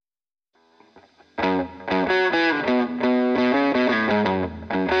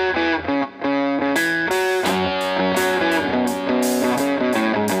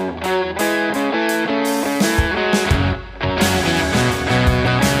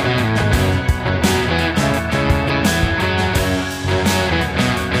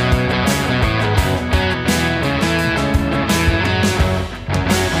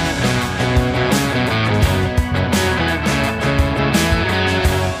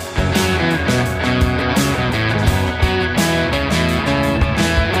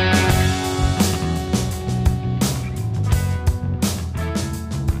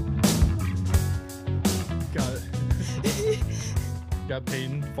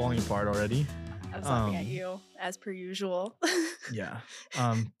falling apart already. I was laughing at you, as per usual. Yeah.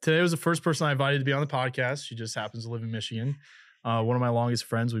 Today was the first person I invited to be on the podcast. She just happens to live in Michigan. One of my longest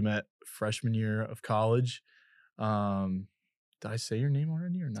friends. We met freshman year of college. Did I say your name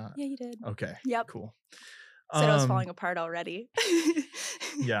already or not? Yeah, you did. Okay. Yep. Cool. Said I was falling apart already.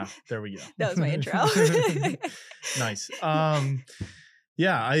 Yeah, there we go. That was my intro. Nice.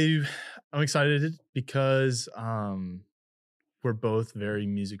 Yeah, I'm excited because we're both very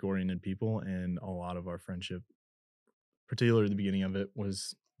music oriented people, and a lot of our friendship, particularly the beginning of it,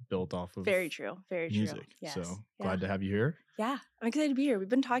 was built off of Very true. Very music. true. Yes. So glad to have you here. Yeah, I'm excited to be here. We've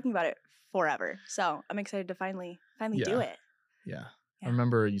been talking about it forever, so I'm excited to finally do it. Yeah. I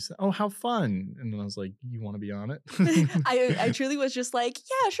remember you said, "Oh, how fun!" And then I was like, "You want to be on it?" I truly was just like,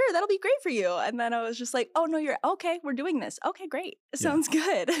 "Yeah, sure, that'll be great for you." And then I was just like, "Oh no, you're okay. We're doing this. Okay, great. Sounds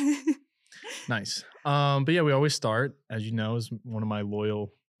good." Nice. But yeah, we always start, as you know, as one of my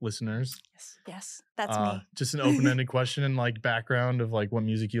loyal listeners. Yes, that's me. Just an open-ended question and like background of like what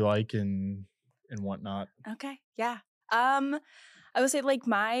music you like and whatnot. Okay, yeah. I would say like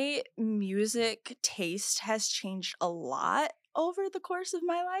my music taste has changed a lot over the course of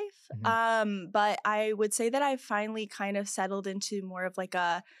my life. Mm-hmm. But I would say that I finally kind of settled into more of like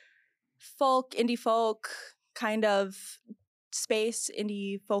a indie folk kind of space,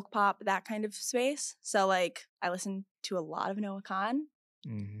 indie folk pop, that kind of space. So like I listen to a lot of Noah Kahan.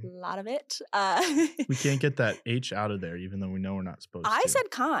 Mm-hmm. A lot of it. We can't get that H out of there, even though we know we're not supposed to. I said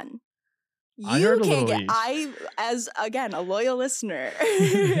Khan. I heard a can't little get. H. As again, a loyal listener,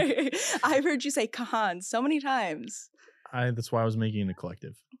 I've heard you say Kahan so many times. That's why I was making it a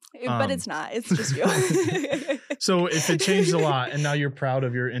collective. But it's not. It's just you. So if it changed a lot and now you're proud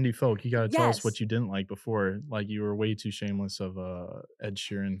of your indie folk, you got to tell us what you didn't like before. Like you were way too shameless of a Ed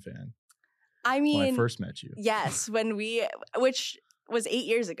Sheeran fan. I mean, when I first met you. Yes, which was 8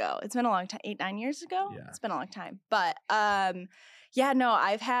 years ago. It's been a long time. 8-9 years ago? Yeah. It's been a long time. But yeah, no,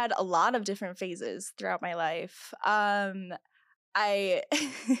 I've had a lot of different phases throughout my life. You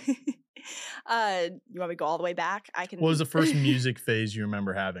want me to go all the way back? I can. What was the first music phase you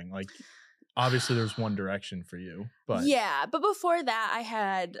remember having? Like, obviously there's One Direction for you, but yeah, but before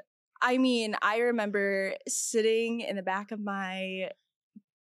that I remember sitting in the back of my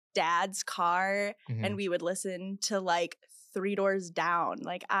dad's car and we would listen to like Three Doors Down.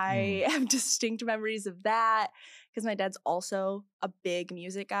 Like I have distinct memories of that because my dad's also a big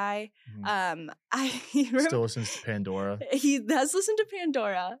music guy. He still listens to Pandora. He does listen to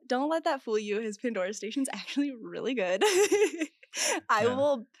Pandora. Don't let that fool you. His Pandora station's actually really good. I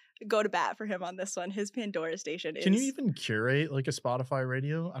will go to bat for him on this one. His Pandora station is... Can you even curate like a Spotify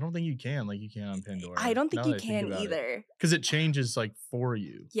radio? I don't think you can like you can on Pandora. I don't think you can either. Because it changes like for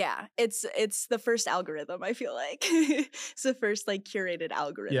you. Yeah, it's the first algorithm, I feel like. It's the first like curated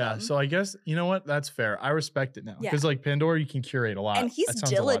algorithm. Yeah, so I guess, you know what? That's fair. I respect it now. Because like Pandora, you can curate a lot. And he's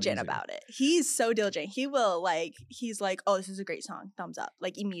diligent about it. He's so diligent. He will he's like, oh, this is a great song. Thumbs up.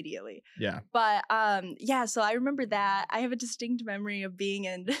 Like immediately. Yeah. But yeah, so I remember that. I have a distinct memory of being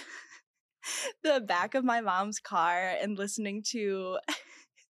in the back of my mom's car and listening to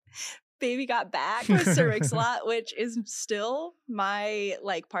Baby Got Back with Sir Mix-a-Lot, which is still my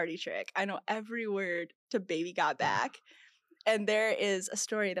like party trick. I know every word to Baby Got Back. And there is a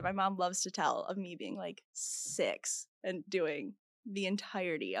story that my mom loves to tell of me being like 6 and doing the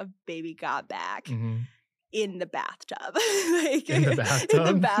entirety of Baby Got Back in the bathtub. Like in the bathtub?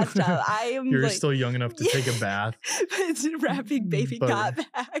 In the bathtub. I am You're still young enough to take a bath. It's rapping Baby Got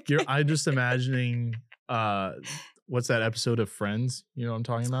Back. I'm just imagining what's that episode of Friends? You know what I'm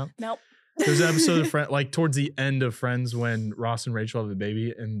talking about? Nope. There's an episode of Friends, like towards the end of Friends, when Ross and Rachel have a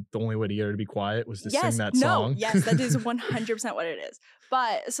baby, and the only way to get her to be quiet was to sing that song. Yes, that is 100% what it is.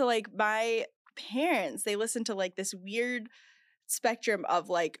 But so like my parents, they listen to like this weird spectrum of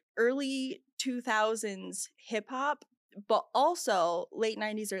like early 2000s hip hop, but also late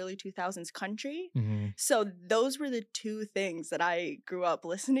 90s, early 2000s country. So those were the two things that I grew up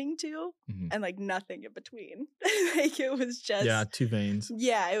listening to and like nothing in between. Like it was just two veins.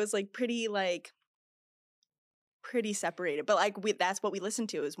 Yeah, it was like pretty separated. But like that's what we listened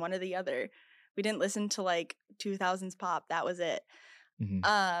to, is one or the other. We didn't listen to like 2000s pop. That was it.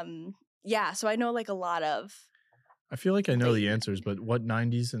 Yeah, so I know like a lot of... I feel like I know the answers, but what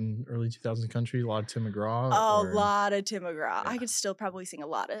 90s and early 2000s country? A lot of Tim McGraw? A lot of Tim McGraw. Yeah. I could still probably sing a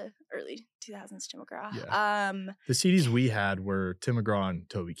lot of early 2000s Tim McGraw. Yeah. The CDs we had were Tim McGraw and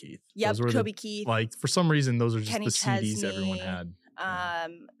Toby Keith. Yep, Toby Keith. Like, for some reason, those are just Kenny the CDs Chesney. Everyone had.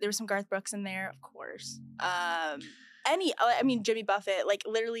 There was some Garth Brooks in there, of course. Jimmy Buffett, like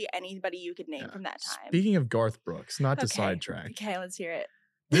literally anybody you could name from that time. Speaking of Garth Brooks, not to sidetrack. Okay, let's hear it.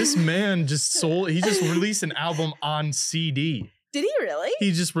 This man he just released an album on CD. Did he really?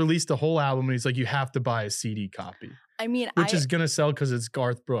 He just released a whole album and he's like, you have to buy a CD copy. I mean, which is gonna sell because it's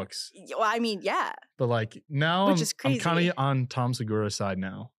Garth Brooks. Well, I mean, yeah. But like now, I'm kind of on Tom Segura's side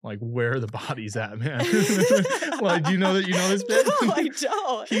now. Like, where are the bodies at, man? Like, do you know this bit? No, I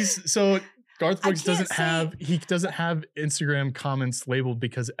don't. Garth Brooks doesn't have Instagram comments labeled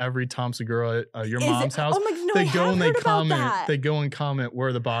because every Tom Segura, your mom's house, they go and they comment. They go and comment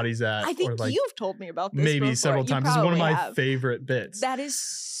where the body's at. I think like, you've told me about this maybe before. several times. It's one of my favorite bits. That is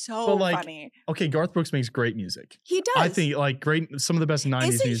so funny. Okay, Garth Brooks makes great music. He does. I think some of the best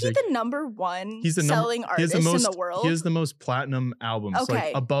 90s music. Isn't he the number one selling artist in the world? He has the most platinum albums,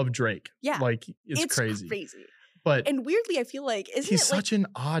 like above Drake. Yeah, like it's crazy. And weirdly, I feel like he's such an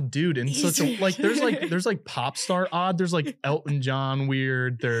odd dude, and such a there's like pop star odd. There's like Elton John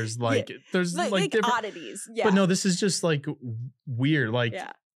weird. There's like different oddities. Yeah, but no, this is just like weird. Like,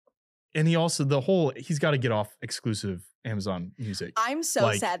 and he also he's got to get off exclusive Amazon Music. I'm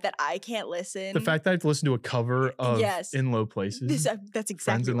so sad that I can't listen. The fact that I have to listen to a cover of In Low Places. That's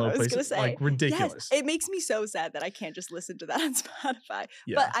exactly what I was going to say. Like ridiculous. Yes, it makes me so sad that I can't just listen to that on Spotify.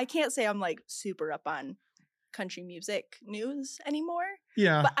 Yeah. But I can't say I'm like super up on country music news anymore.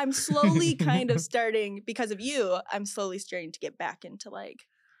 Yeah. But I'm slowly kind of starting, because of you, I'm slowly starting to get back into like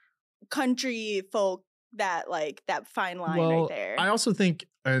country folk, that fine line right there. I also think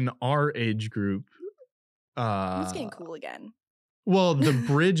in our age group, it's getting cool again. Well, the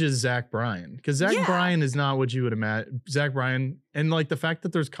bridge is Zach Bryan, because Zach Bryan is not what you would imagine. Zach Bryan, and like the fact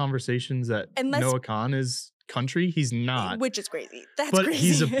that there's conversations that Noah Kahan is country, he's not, which is crazy. But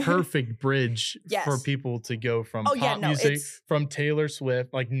he's a perfect bridge for people to go from pop music, from Taylor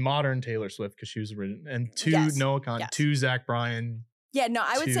Swift, like modern Taylor Swift, because she was written, and to Noah Kahan, to Zach Bryan. Yeah, no,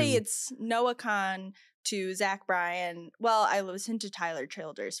 I would say it's Noah Kahan to Zach Bryan. Well, I listened to Tyler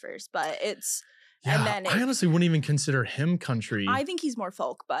Childers first, but it's and then I honestly wouldn't even consider him country. I think he's more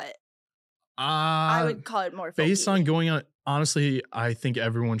folk, but I would call it more folky. Based on going on. Honestly, I think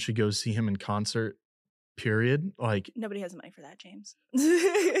everyone should go see him in concert. Period. Like, nobody has money for that, James.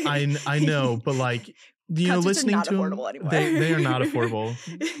 I know, but like, listening to them, they are not affordable.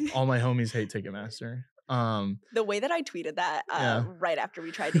 All my homies hate Ticketmaster. The way that I tweeted that right after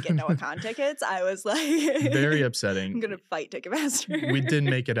we tried to get Noah Kahan tickets, I was like, very upsetting. I'm gonna fight Ticketmaster. We didn't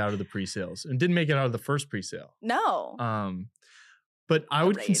make it out of the pre-sales, and didn't make it out of the first pre-sale. No. But I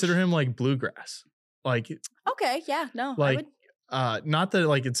would consider him like bluegrass. Like, okay, yeah, no, like. I would. Not that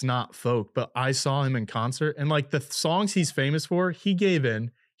like it's not folk, but I saw him in concert, and like the songs he's famous for, he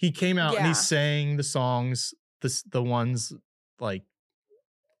came out and he sang the songs, the ones like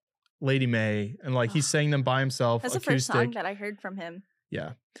Lady May, and like he sang them by himself. That's acoustic. The first song that I heard from him.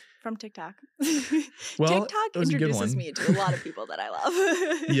 Yeah. From TikTok. Well, TikTok introduces me to a lot of people that I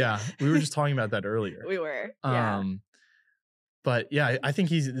love. Yeah, we were just talking about that earlier. We were. Yeah. But yeah, I think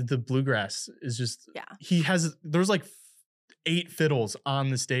the bluegrass is just there's like 8 fiddles on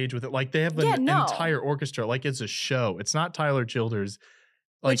the stage with it. Like they have an entire orchestra. Like it's a show. It's not Tyler Childers.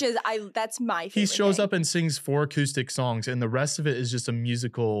 Like, which is that's my favorite. He shows up and sings 4 acoustic songs, and the rest of it is just a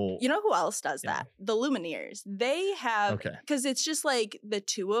musical. You know who else does that? The Lumineers. They have, because it's just like the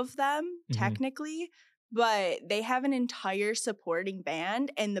two of them technically, but they have an entire supporting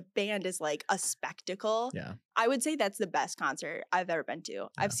band, and the band is like a spectacle. Yeah. I would say that's the best concert I've ever been to. Yeah.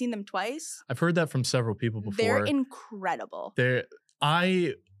 I've seen them twice. I've heard that from several people before. They're incredible.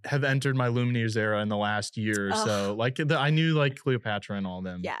 I have entered my Lumineers era in the last year or so. Like I knew like Cleopatra and all of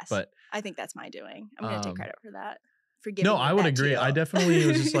them. Yes. But I think that's my doing. I'm going to take credit for that. No, I would agree. I definitely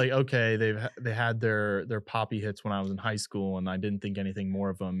was just like, okay, they had their poppy hits when I was in high school, and I didn't think anything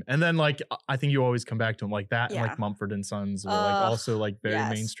more of them. And then like I think you always come back to them like that, and like Mumford and Sons were like also like very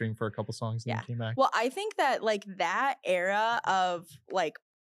mainstream for a couple songs, and then came back. Well, I think that like that era of like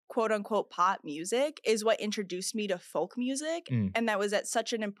quote unquote pop music is what introduced me to folk music, and that was at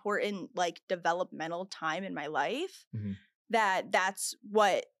such an important like developmental time in my life that's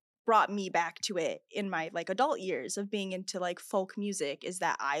what brought me back to it in my like adult years of being into like folk music, is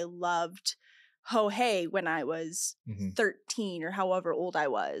that I loved Ho Hey when I was 13 or however old I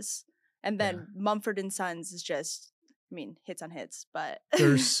was. And then Mumford and Sons is just, I mean, hits on hits, but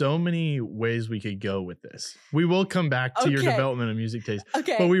there's so many ways we could go with this. We will come back to your development of music taste.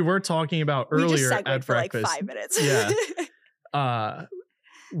 Okay. But we were talking about earlier at breakfast. Like 5 minutes. Yeah.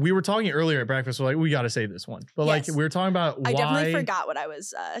 We were talking earlier at breakfast. We're like, we got to say this one. But like, we were talking about why. I definitely forgot what I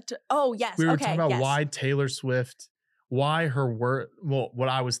was. We were talking about why Taylor Swift why what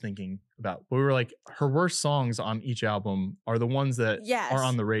I was thinking about. We were like, her worst songs on each album are the ones that are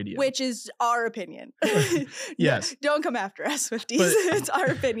on the radio. Which is our opinion. Yes. Don't come after us, Swifties. It's our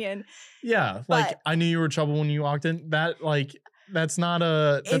opinion. Yeah. Like, I Knew You Were Trouble When You Walked In. That, like, that's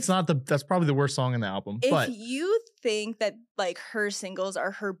probably the worst song in the album. If you think that, like, her singles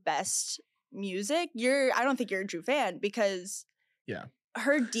are her best music, I don't think you're a true fan, because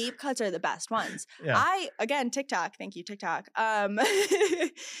her deep cuts are the best ones. TikTok, thank you, TikTok.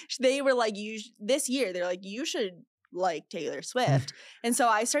 They were like, this year, they're like, you should like Taylor Swift. And so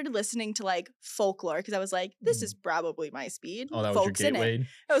I started listening to like folklore, because I was like, this is probably my speed. Oh, that Folk's was your in gateway? it.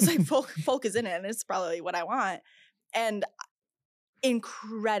 I was like, folk is in it, and it's probably what I want. And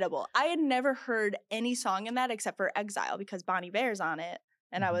incredible. I had never heard any song in that except for Exile, because Bon Iver's on it.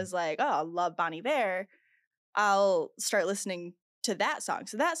 And I was like, oh, I love Bon Iver. I'll start listening to that song.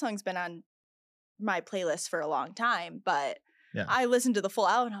 So that song's been on my playlist for a long time. But I listened to the full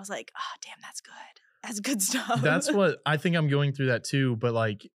album and I was like, oh, damn, that's good. That's good stuff. That's what I think. I'm going through that too. But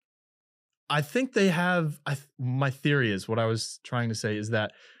like, I think they have, my theory is, what I was trying to say is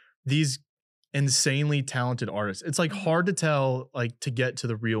that these insanely talented artists, it's like hard to tell, like, to get to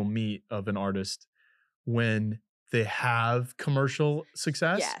the real meat of an artist when they have commercial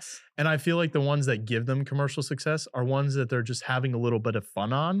success. Yes. And I feel like the ones that give them commercial success are ones that they're just having a little bit of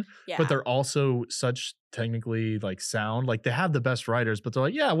fun on, but they're also such technically like sound. Like, they have the best writers, but they're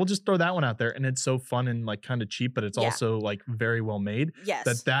like, yeah, we'll just throw that one out there. And it's so fun and like kind of cheap, but it's also like very well made.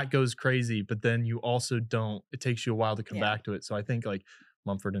 Yes. That goes crazy. But then you also it takes you a while to come back to it. So I think like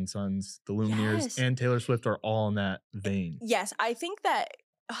Mumford and Sons, the Lumineers, and Taylor Swift are all in that vein. Yes. I think that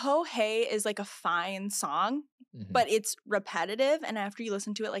Ho Hey is like a fine song, but it's repetitive. And after you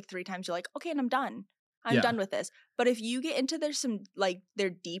listen to it like 3 times, you're like, okay, and I'm done. I'm done with this. But if you get into their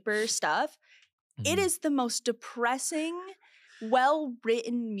deeper stuff, it is the most depressing,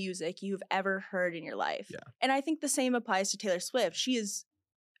 well-written music you've ever heard in your life. Yeah. And I think the same applies to Taylor Swift. She is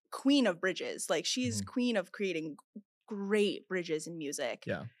queen of bridges. Like, she's queen of creating great bridges in music.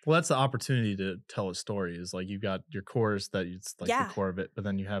 Yeah. Well, that's the opportunity to tell a story, is like, you've got your chorus that it's like the core of it, but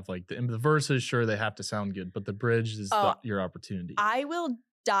then you have like the verses, sure, they have to sound good, but the bridge is your opportunity. I will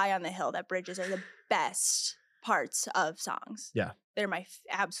die on the hill that bridges are the best parts of songs. Yeah. They're my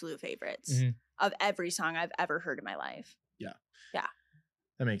absolute favorites of every song I've ever heard in my life. Yeah. Yeah.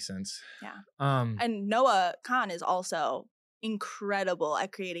 That makes sense. Yeah. And Noah Kahan is also incredible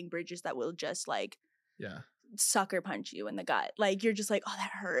at creating bridges that will just like sucker punch you in the gut. Like, you're just like, oh,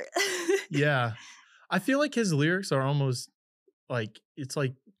 that hurt. Yeah. I feel like his lyrics are almost like, it's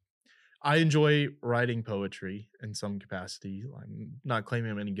like, I enjoy writing poetry in some capacity. I'm not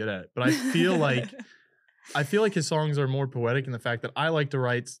claiming I'm any good at it, but I feel like his songs are more poetic in the fact that I like to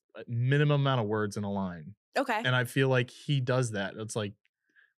write a minimum amount of words in a line. Okay. And I feel like he does that. It's like,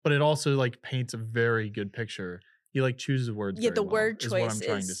 but it also like paints a very good picture. He like chooses words. Yeah, the word choice is what I'm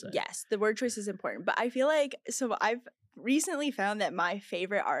trying to say. Yes, the word choice is important. But I feel like, so I've recently found that my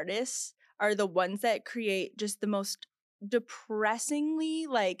favorite artists are the ones that create just the most depressingly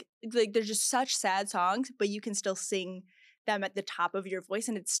like they're just such sad songs, but you can still sing them at the top of your voice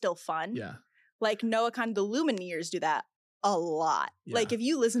and it's still fun. Yeah. Like Noah Kahan, the Lumineers do that a lot. Yeah. Like, if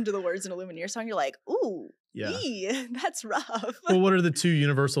you listen to the words in a Lumineer song, you're like, ooh, that's rough. Well, what are the 2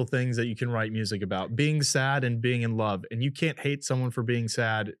 universal things that you can write music about? Being sad and being in love. And you can't hate someone for being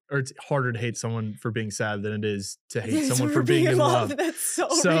sad, or it's harder to hate someone for being sad than it is to hate someone for being in love. That's so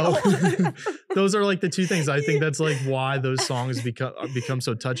real. Those are like the 2 things. I think that's like why those songs become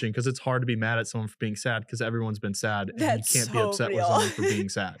so touching, because it's hard to be mad at someone for being sad, because everyone's been sad, and you can't be upset with someone for being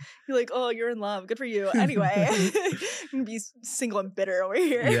sad. You're like, oh, you're in love. Good for you. Anyway, I'm gonna be single and bitter over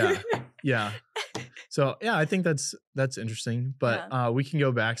here. Yeah. Yeah. So yeah, I think that's interesting, but we can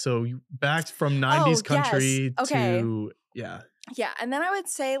go back. So back from 90s country to yeah. And then I would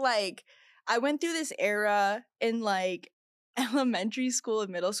say, like, I went through this era in like elementary school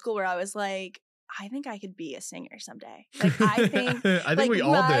and middle school where I was like, I think I could be a singer someday. Like, I think like, we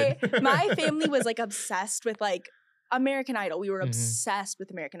all did. My family was like obsessed with like American Idol. We were obsessed with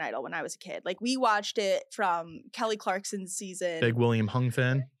American Idol when I was a kid. Like, we watched it from Kelly Clarkson's season. Big William Hung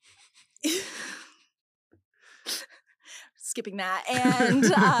fan. Skipping that. And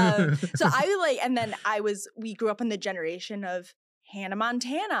so I would like, and then we grew up in the generation of Hannah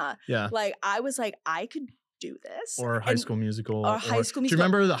Montana. Yeah. Like, I was like, I could do this. Or High School Musical. Or High School Musical. Do you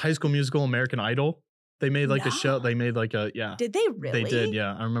remember the High School Musical American Idol? They made like a show. They made like a, Did they really? They did,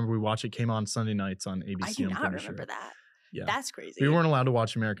 yeah. I remember we watched it. Came on Sunday nights on ABC. I do not remember that. Yeah. That's crazy. We weren't allowed to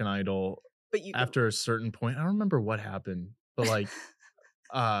watch American Idol but you after a certain point. I don't remember what happened, but like,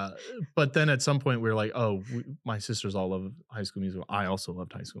 But then at some point we were like, oh, my sisters all love High School Musical. I also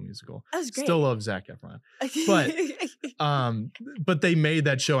loved High School Musical. That was great. Still love Zac Efron. But they made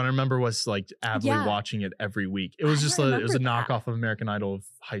that show, and I remember was like avidly watching it every week. It was it was a knockoff of American Idol of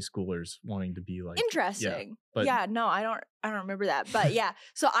high schoolers wanting to be like interesting. But no, I don't remember that. But yeah,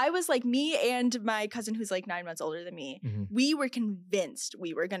 so I was like, me and my cousin who's like 9 months older than me, we were convinced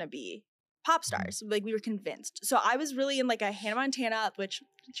we were gonna be pop stars. Like we were convinced. So I was really in like a Hannah Montana, which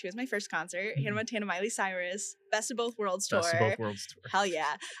she was my first concert. Hannah Montana, Miley Cyrus, Best of Both Worlds tour. Best of Both Worlds tour. Hell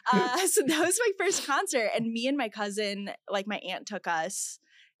yeah. So that was my first concert, and me and my cousin, like my aunt took us,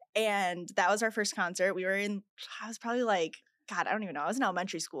 and that was our first concert. I was probably like, God, I don't even know. I was in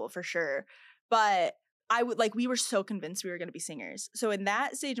elementary school for sure. But we were so convinced we were going to be singers. So in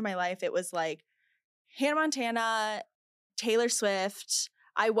that stage of my life, it was like Hannah Montana, Taylor Swift.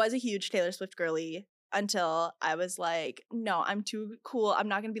 I was a huge Taylor Swift girly until I was like, no, I'm too cool. I'm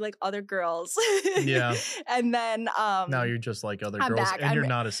not going to be like other girls. Yeah. And then now you're just like other girls and you're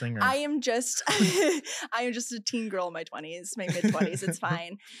not a singer. I am just a teen girl in my 20s, my mid-20s. It's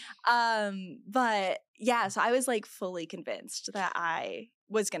fine. But yeah, so I was like fully convinced that I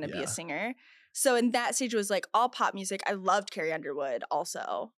was going to be a singer. So in that stage, it was like all pop music. I loved Carrie Underwood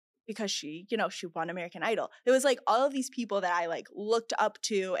also, because she won American Idol. It was like all of these people that I like looked up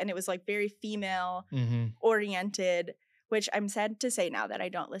to, and it was like very female oriented, which I'm sad to say now that I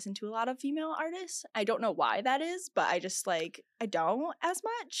don't listen to a lot of female artists. I don't know why that is, but I just like, I don't as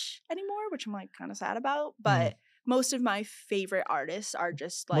much anymore, which I'm like kind of sad about. But most of my favorite artists are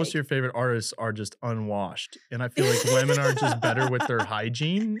just like... Most of your favorite artists are just unwashed. And I feel like women are just better with their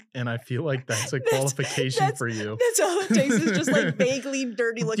hygiene. And I feel like that's a qualification for you. That's all it takes is just like vaguely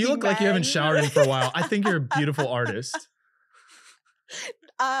dirty looking You look like you haven't showered in for a while. I think you're a beautiful artist.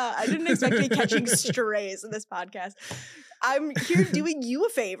 I didn't expect to be catching strays in this podcast. I'm here doing you a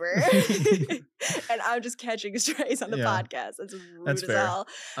favor. And I'm just catching strays on the podcast. That's rude as hell.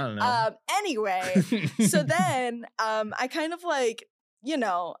 I don't know. Anyway, so then I kind of like,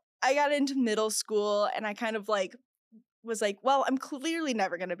 I got into middle school, and I kind of like was like, well, I'm clearly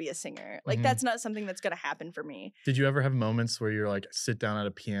never going to be a singer. Like, that's not something that's going to happen for me. Did you ever have moments where you're like, sit down at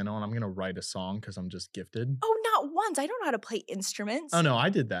a piano and I'm going to write a song because I'm just gifted? Oh, not once. I don't know how to play instruments. Oh, no, I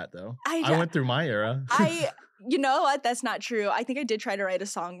did that though. I went through my era. You know what? That's not true. I think I did try to write a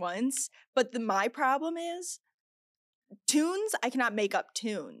song once, but my problem is tunes. I cannot make up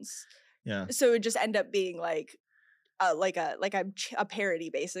tunes. Yeah. So it would just end up being like a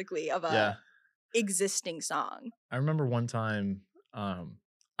parody basically of a existing song. I remember one time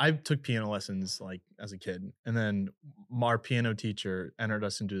I took piano lessons like as a kid, and then our piano teacher entered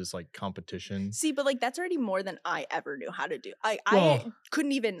us into this like competition. See, but like that's already more than I ever knew how to do. I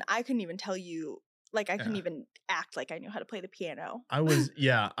couldn't even tell you. Like I couldn't even act like I knew how to play the piano. I was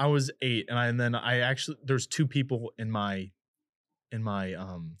 8, and then I actually there's 2 people in my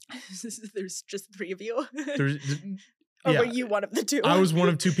There's just 3 of you. Or were you one of the 2? I was one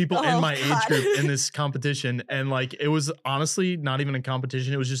of 2 people in my age group in this competition, and like it was honestly not even a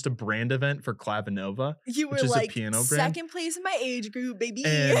competition. It was just a brand event for Clavinova. You were like a piano brand. 2nd place in my age group, baby.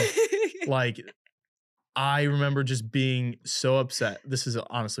 And like I remember just being so upset. This is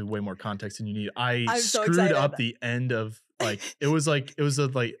honestly way more context than you need. I screwed up the end of like it was an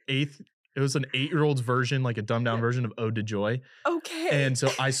 8-year-old's version, like a dumbed down version of Ode to Joy. Okay. And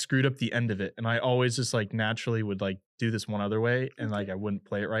so I screwed up the end of it, and I always just like naturally would like do this one other way, and like I wouldn't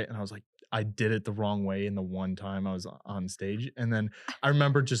play it right, and I was like, I did it the wrong way in the one time I was on stage, and then I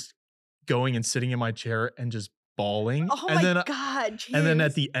remember just going and sitting in my chair and just bawling. Oh my God! Geez. And then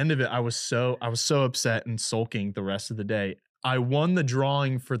at the end of it, I was so upset and sulking the rest of the day. I won the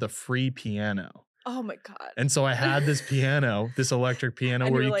drawing for the free piano. Oh my God. And so I had this piano, this electric piano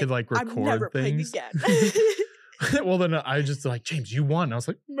where you could like record I'm never things. Playing again. Well, then I just like, James, you won. I was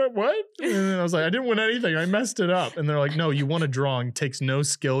like, what? And then I was like, I didn't win anything. I messed it up. And they're like, no, you won a drawing. Takes no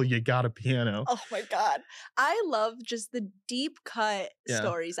skill. You got a piano. Oh my God. I love just the deep cut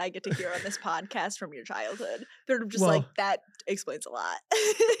stories I get to hear on this podcast from your childhood. They're just like, that explains a lot.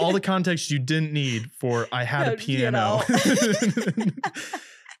 All the context you didn't need for I had a piano.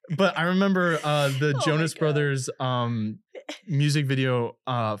 But I remember the Jonas Brothers music video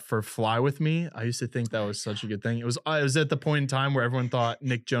for Fly With Me. I used to think that was such a good thing. It was at the point in time where everyone thought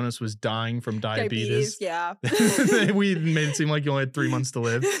Nick Jonas was dying from diabetes. Yeah. We made it seem like you only had 3 months to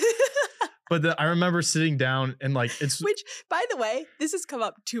live. But I remember sitting down and like it's... Which, by the way, this has come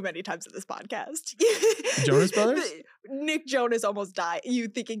up too many times in this podcast. Jonas Brothers? Nick Jonas almost died. I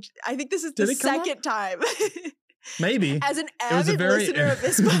think this is the second time. Maybe. As an It was a avid very- listener of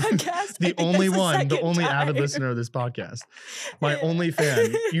this podcast, The only avid time. listener of this podcast. My only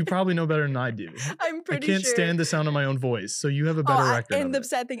fan. You probably know better than I do. I'm pretty I can't sure. stand the sound of my own voice, so you have a better record And of the it.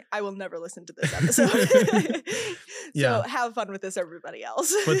 sad thing, I will never listen to this episode. Yeah. So have fun with this, everybody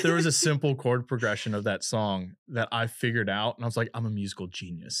else. But there was a simple chord progression of that song that I figured out, and I was like, I'm a musical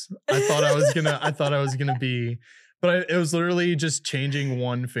genius. I thought I was gonna be, but it was literally just changing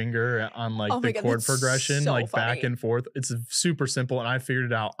one finger on like Oh my the God, chord that's progression, so like back funny. and forth. It's super simple, and I figured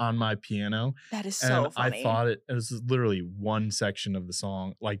it out on my piano. That is And so funny. I thought it was literally one section of the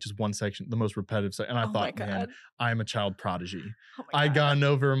song, like just one section, the most repetitive section. And I Oh my thought, man, God. I'm a child prodigy. Oh my I God. gotten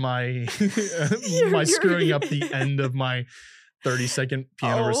over my You're- screwing up the end of my 30-second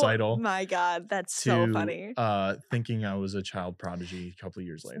piano recital. Oh my God, that's so to funny. thinking I was a child prodigy a couple of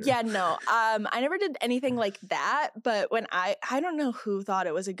years later. Yeah, no. I never did anything like that, but when I don't know who thought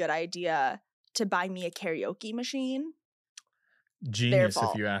it was a good idea to buy me a karaoke machine. Genius,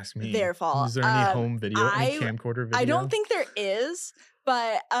 fault. if you ask me. Their fault. Is there any home video, any camcorder video? I don't think there is,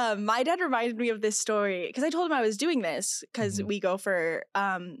 but my dad reminded me of this story because I told him I was doing this because Mhm. we go for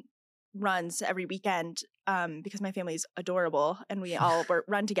runs every weekend because my family's adorable and we all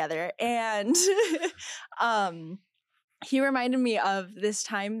run together. And he reminded me of this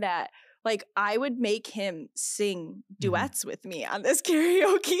time that like I would make him sing duets with me on this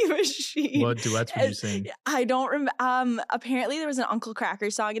karaoke machine. What duets would you sing? I don't remember. Apparently there was an Uncle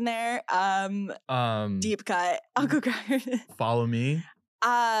Cracker song in there. Deep cut Uncle Cracker. Follow Me.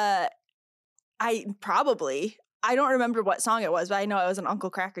 I don't remember what song it was, but I know it was an Uncle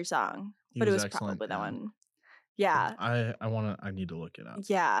Cracker song. But it was excellent, probably that man. one. Yeah. I need to look it up.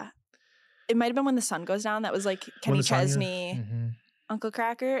 Yeah. It might have been When the Sun Goes Down. That was like When Kenny the Sun Goes- Chesney, Mhm. Uncle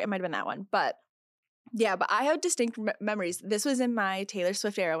Cracker. It might have been that one. But yeah, but I have distinct memories. This was in my Taylor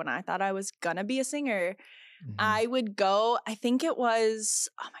Swift era when I thought I was gonna be a singer. Mhm. I would go, I think it was,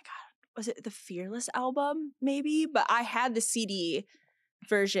 oh my God, was it the Fearless album maybe? But I had the CD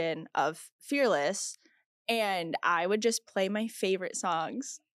version of Fearless and I would just play my favorite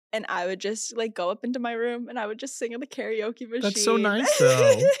songs. And I would just like go up into my room and I would just sing on the karaoke machine. That's so nice,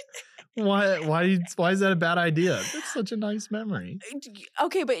 though. Why is that a bad idea? That's such a nice memory.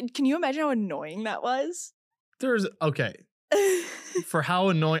 Okay, but can you imagine how annoying that was? For how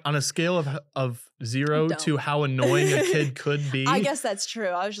annoying, on a scale of 0 Don't. to how annoying a kid could be. I guess that's true.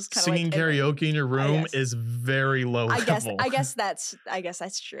 I was just kind of Singing karaoke in your room guess. is very low level. I guess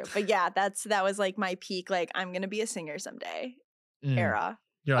that's true. But yeah, that was like my peak. Like I'm gonna be a singer someday Mm. era.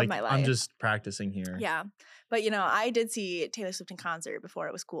 You're of like, my I'm life. just practicing here. Yeah, but you know, I did see Taylor Swift in concert before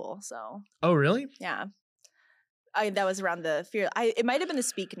it was cool. So Oh, really? yeah, that was around the it might have been the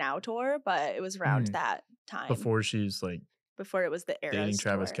Speak Now tour, but it was around that time Before she's like before it was the Eras dating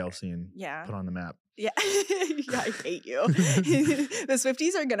Travis tour. Kelce and Yeah. put on the map. Yeah, yeah, I hate you. The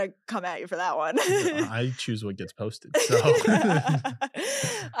Swifties are gonna come at you for that one. I choose what gets posted. So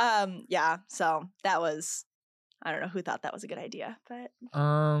Yeah. So that was, I don't know who thought that was a good idea, but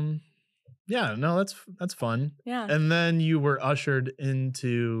yeah, no, that's fun. yeah, And then you were ushered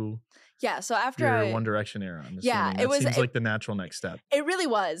into yeah. So after your One Direction era. I'm Yeah, assuming. it was- seems like the natural next step. it really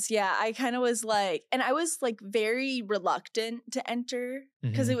was. Yeah, I kind of was like, and I was like very reluctant to enter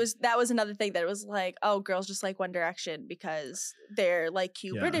because Mhm. that was another thing that it was like, oh, girls just like One Direction because they're like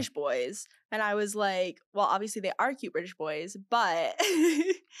cute Yeah. British boys. And I was like, well, obviously they are cute British boys, but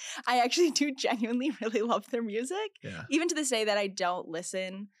I actually do genuinely really love their music. Yeah. Even to this day that I don't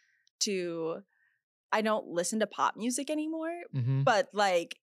listen to pop music anymore. Mhm. But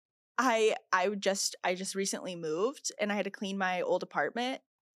like I just recently moved and I had to clean my old apartment,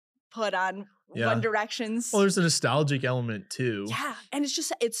 put on Yeah. One Direction's. Well, there's a nostalgic element too. Yeah, and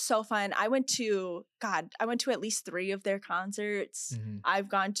it's so fun. I went to at least 3 of their concerts. Mhm. I've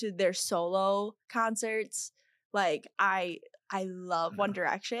gone to their solo concerts. Like I love One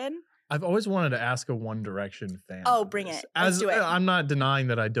Direction. I've always wanted to ask a One Direction fan. Oh, of bring this. it. Let's do it. I'm not denying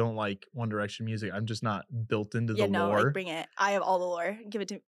that I don't like One Direction music. I'm just not built into Yeah, the no, lore. like bring it. I have all the lore. Give it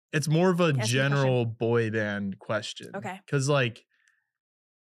to me. It's more of a me a question. general boy band question. Okay. Because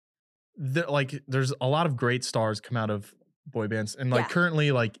there's a lot of great stars come out of boy bands, and like Yeah.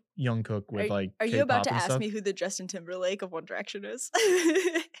 currently like Jungkook with like Are you K-pop about to and ask stuff. me who the Justin Timberlake of One Direction is?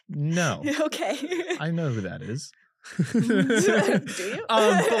 No, Okay. I know who that is. Do you?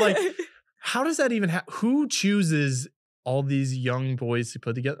 But like, how does that even who chooses all these young boys to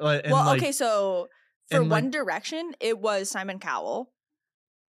put together? And well, like, okay, so for and, like- One Direction, it was Simon Cowell.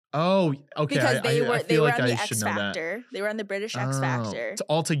 Oh, okay. Because they I were feel like on the I should X know that. Factor. They were on the British X Factor. So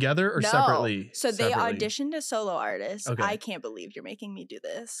all together or No. separately? So they Separately. auditioned as solo artists. Okay. I can't believe you're making me do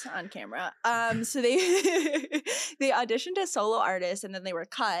this on camera. So they they auditioned as solo artists, and then they were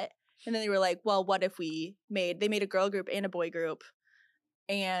cut. And then they were like, well, what if they made a girl group and a boy group.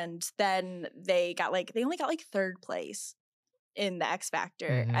 And then they only got like third place in the X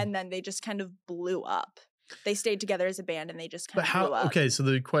Factor. Mhm. And then they just kind of blew up. They stayed together as a band and they just kind But of blew up. okay, so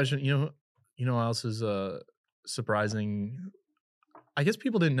the question, you know what else is surprising? I guess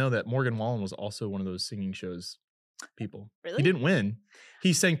people didn't know that Morgan Wallen was also one of those singing shows people. Really? He didn't win.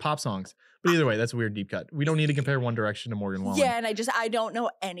 He sang pop songs. But either way, that's a weird deep cut. We don't need to compare One Direction to Morgan Wallen. Yeah, and I don't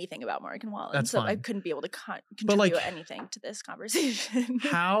know anything about Morgan Wallen. That's so fine. I couldn't be able to contribute anything to this conversation.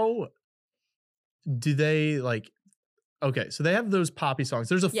 How do they okay, so they have those poppy songs.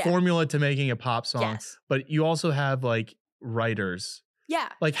 There's a formula to making a pop song, but you also have like writers. Yeah.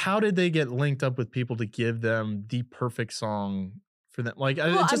 Like, how did they get linked up with people to give them the perfect song for them? Like,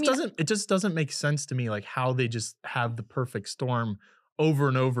 it just doesn't make sense to me, like how they just have the perfect storm over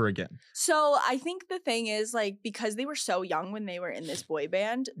and over again. So I think the thing is, like, because they were so young when they were in this boy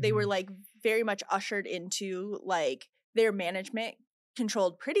band, they were like very much ushered into like their management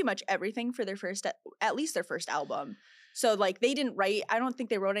controlled pretty much everything for at least their first album. So like they didn't write, I don't think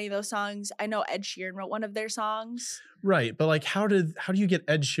they wrote any of those songs. I know Ed Sheeran wrote one of their songs. Right. But like how do you get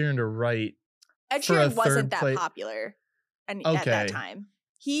Ed Sheeran to write? Ed Sheeran wasn't that popular at that time.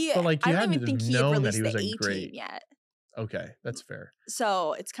 But like you I don't even think he had released he was the like 18 great yet. Okay, that's fair.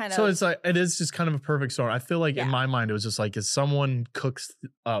 So it's kind of it is just kind of a perfect storm. I feel like in my mind it was just like as someone cooks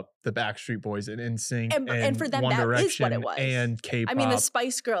up the Backstreet Boys and NSYNC and for them One that Direction is what it was. And K-pop. I mean the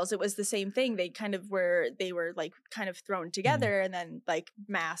Spice Girls, it was the same thing. They were like kind of thrown together and then like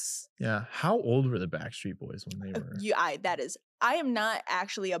mass. Yeah. How old were the Backstreet Boys when they were? I am not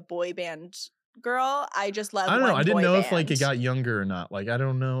actually a boy band girl. I just love. I don't know. I didn't know band. If like it got younger or not. Like I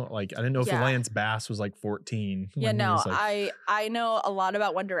don't know. Like I didn't know if Lance Bass was like 14. Yeah, no. I know a lot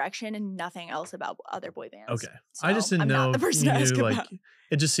about One Direction and nothing else about other boy bands. Okay, so I just didn't know. Not the person to ask about.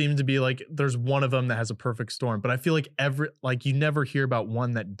 It just seemed to be like there's one of them that has a perfect storm, but I feel like you never hear about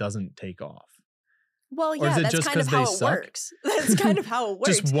one that doesn't take off. Well, yeah, that's kind of how it works. That's kind of how it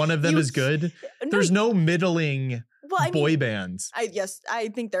works. Just one of them is good. There's no middling. Boy bands. I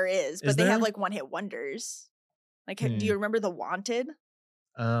think there is, but they have like one hit wonders. Like, do you remember The Wanted?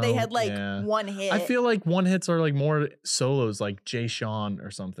 They had like one hit. I feel like one hits are like more solos, like Jay Sean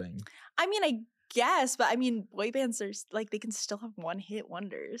or something. I mean, I guess, but I mean, boy bands are like they can still have one hit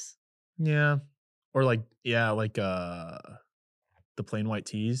wonders. Yeah, or like the Plain White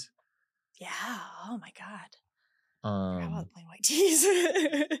Tees. Yeah. Oh my god. I forgot about the Plain White Tees.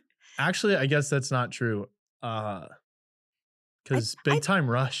 Actually, I guess that's not true. Because Big Time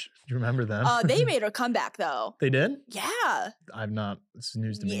Rush, do you remember them? They made a comeback though. They did? Yeah. I've not. This is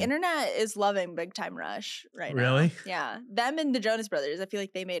news to me. The internet is loving Big Time Rush right now. Really? Yeah. Them and the Jonas Brothers, I feel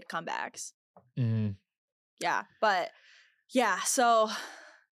like they made comebacks. Mm. Yeah. But yeah, so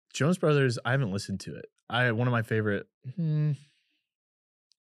Jonas Brothers, I haven't listened to it. One of my favorite,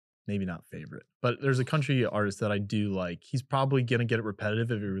 maybe not favorite, but there's a country artist that I do like. He's probably going to get it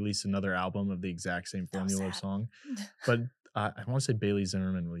repetitive if he released another album of the exact same formula of song. But I want to say Bailey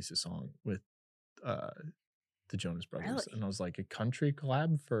Zimmerman released a song with the Jonas Brothers. Really? And I was like, a country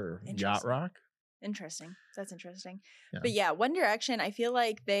collab for yacht rock? Interesting. That's interesting. Yeah. But yeah, One Direction, I feel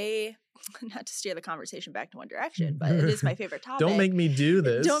like they, not to steer the conversation back to One Direction, but it is my favorite topic. Don't make me do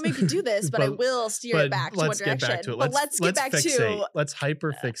this. Don't make me do this, but I will steer it back to One Direction. Let's get back to it. Let's get back to... Let's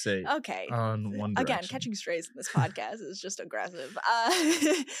hyper fixate okay. on One Direction. Again, catching strays in this podcast is just aggressive.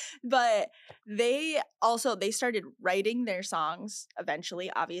 But they started writing their songs eventually,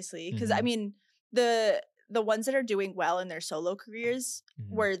 obviously. Because, I mean, the ones that are doing well in their solo careers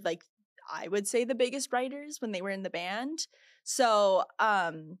were like, I would say the biggest writers when they were in the band. So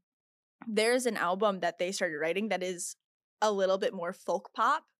there's an album that they started writing that is a little bit more folk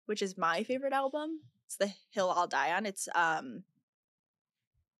pop, which is my favorite album. It's The Hill I'll Die On. It's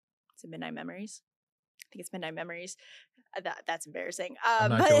Midnight Memories. I think it's Midnight Memories. That's embarrassing.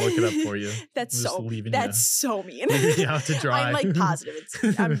 I'm not gonna look it up for you. That's so mean. You have to drive. I'm like positive.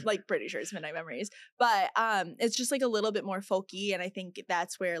 I'm like pretty sure it's Midnight Memories. But it's just like a little bit more folky, and I think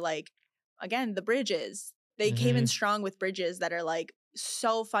that's where like again the bridges. They came in strong with bridges that are like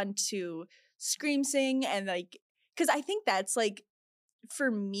so fun to scream sing and like because I think that's like for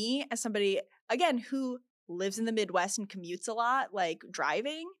me as somebody again who lives in the Midwest and commutes a lot, like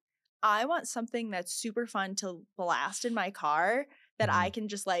driving. I want something that's super fun to blast in my car that I can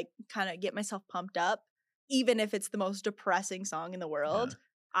just like kind of get myself pumped up, even if it's the most depressing song in the world.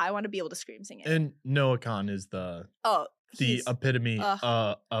 I want to be able to scream sing it. And Noah Kahan is the epitome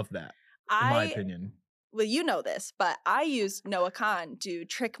of that, in my opinion. Well, you know this, but I used Noah Kahan to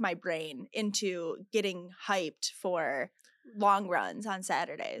trick my brain into getting hyped for long runs on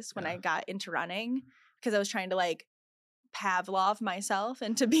Saturdays when I got into running, because I was trying to like Pavlov myself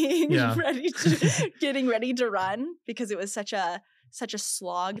into being getting ready to run, because it was such a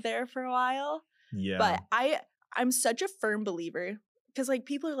slog there for a while. Yeah. But I'm such a firm believer, because like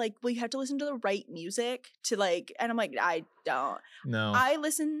people are like, well, you have to listen to the right music to like, and I'm like, I don't. No. I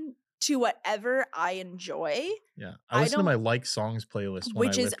listen to whatever I enjoy. Yeah. I listen to my like songs playlist when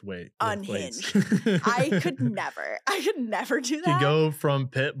I lift weight. Unhinged. I could never do that. You go from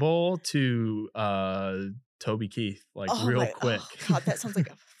Pitbull to Toby Keith, like real quick. Oh God, that sounds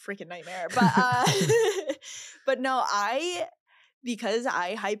like a freaking nightmare. But no, because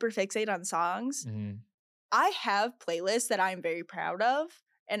I hyperfixate on songs, I have playlists that I'm very proud of,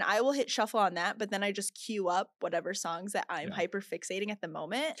 and I will hit shuffle on that, but then I just queue up whatever songs that I'm hyperfixating at the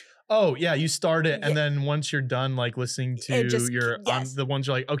moment. Oh, yeah, you start it, and then once you're done like listening to the ones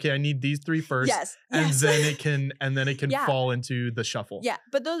you're like, okay, I need these 3 first. Then it can fall into the shuffle. Yeah,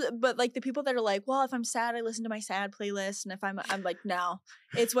 but like the people that are like, well, if I'm sad, I listen to my sad playlist, and if I'm like, no,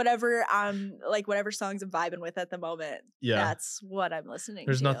 it's whatever whatever songs I'm vibing with at the moment. Yeah, that's what I'm listening to.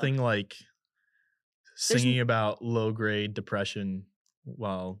 There's nothing like singing about low grade depression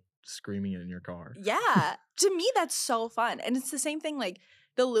while screaming it in your car. Yeah. To me, that's so fun. And it's the same thing, like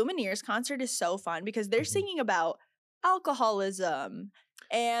the Lumineers concert is so fun because they're singing about alcoholism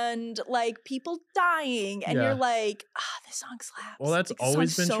and like people dying, and you're like, this song slaps. Well, that's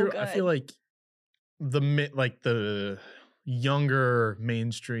always been true. Good. I feel like the younger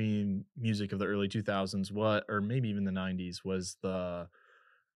mainstream music of the early 2000s, or maybe even the 90s, was the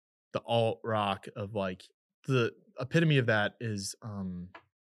alt rock of like the epitome of that is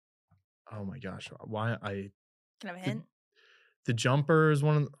oh my gosh, why I can I have a hint? The Jumper is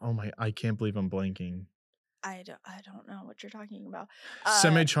one of I can't believe I'm blanking. I don't know what you're talking about.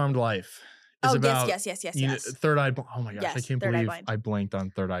 Semi-Charmed Life is about yes. Third Eye Blind. Oh my gosh, I can't believe I blanked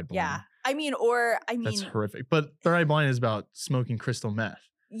on Third Eye Blind. Yeah. I mean that's horrific. But Third Eye Blind is about smoking crystal meth.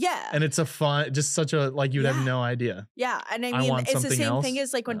 Yeah. And it's just such a, like, you'd have no idea. Yeah. And I mean, it's the same thing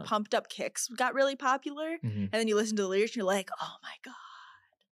as like when Pumped Up Kicks got really popular, and then you listen to the lyrics and you're like, oh my God,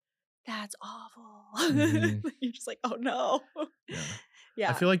 that's awful. You're just like, oh no. Yeah.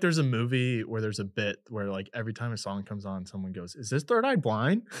 I feel like there's a movie where there's a bit where like every time a song comes on, someone goes, is this Third Eye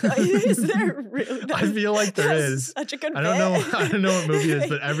Blind? Is there really? I feel like there is. Such a good bit. I don't know what movie it is,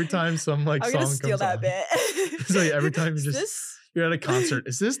 but every time some like song comes on. I'm gonna steal that bit. It's like every time you're at a concert,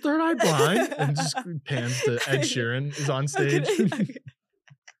 is this Third Eye Blind? And just pans to Ed Sheeran is on stage.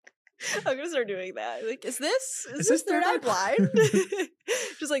 I'm gonna start doing that. Like, is this Third Eye Blind?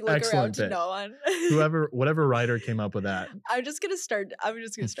 Just like look around to no one. Whatever writer came up with that. I'm just gonna start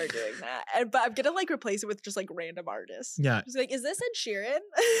doing that. But I'm gonna like replace it with just like random artists. Yeah. Just like, is this Ed Sheeran?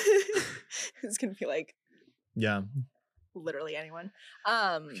 It's gonna be like, yeah, literally anyone.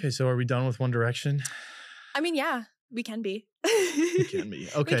 Okay, so are we done with One Direction? I mean, yeah, we can be. We can be.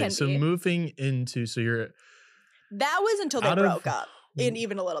 Okay, so moving into that was until they broke up. And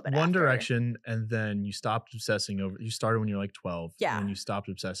even a little bit One Direction, and then you stopped obsessing over. You started when you were like 12, and then you stopped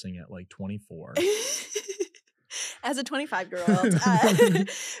obsessing at like 24. As a 25-year-old,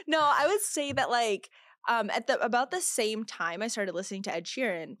 no, I would say that like at about the same time I started listening to Ed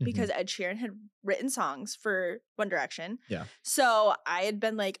Sheeran, because Ed Sheeran had written songs for One Direction. Yeah. So I had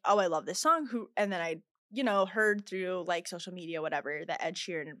been like, oh, I love this song. And then I heard through like social media, whatever, that Ed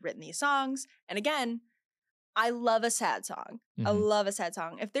Sheeran had written these songs, and again, I love a sad song. I love a sad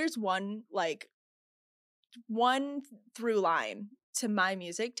song. If there's one through line to my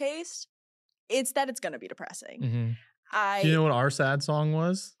music taste, it's that it's going to be depressing. Do you know what our sad song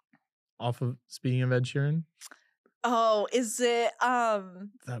was? Speaking of Ed Sheeran? Oh, is it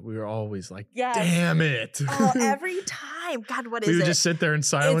that we were always like, damn it. Oh, every time. God, what is it? We would just sit there in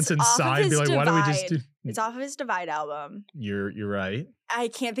silence and sigh and be like, why do we just do? It's off of his Divide album. You're right. I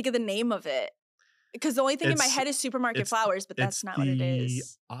can't think of the name of it. Because the only thing in my head is Supermarket Flowers, but that's not what it is.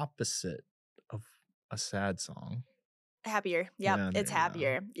 It's the opposite of a sad song. Happier. Yep, it's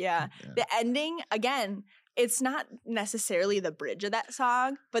happier. Yeah. The ending, again, it's not necessarily the bridge of that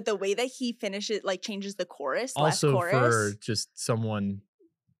song, but the way that he finishes, like changes the chorus, also last chorus. For just someone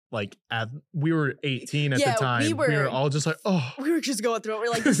like we were 18 at the time. We were all just like, oh. We were just going through it. We're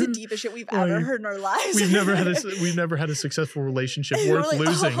like, this is the deepest shit we've ever heard in our lives. We've never had a successful relationship worth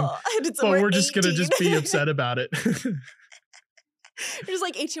losing. But we're just gonna be upset about it. You're just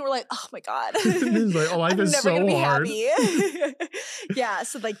like 18. We're like, oh my God. It's like, life is so gonna be hard. happy. Yeah.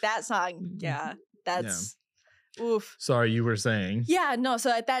 So like that song. Yeah. That's oof. Sorry, you were saying. Yeah. No.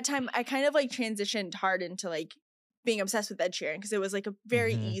 So at that time, I kind of like transitioned hard into like being obsessed with Ed Sheeran because it was like a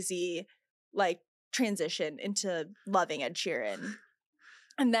very easy like transition into loving Ed Sheeran.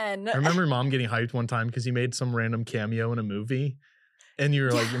 And then I remember mom getting hyped one time because he made some random cameo in a movie. And you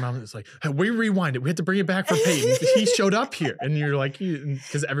were like, your mom was like, hey, we rewind it. We have to bring it back for Payton. He showed up here. And you're like,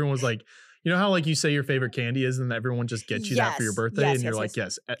 because everyone was like, you know how like you say your favorite candy is and everyone just gets you that for your birthday? And you're like,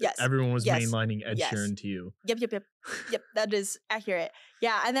 yes. Everyone was mainlining Ed Sheeran to you. Yep. That is accurate.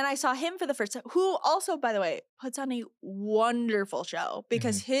 Yeah. And then I saw him for the first time, who also, by the way, puts on a wonderful show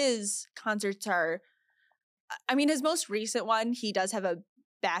because his concerts are, I mean, his most recent one, he does have a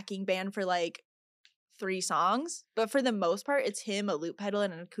backing band for like 3 songs, but for the most part, it's him, a loop pedal,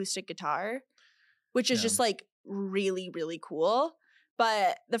 and an acoustic guitar, which is just like really, really cool.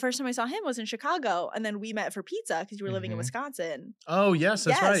 But the first time I saw him was in Chicago, and then we met for pizza because you were living in Wisconsin. Oh, yes,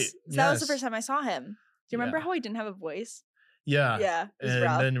 that's right. So that was the first time I saw him. Do you remember how he didn't have a voice? Yeah. Yeah.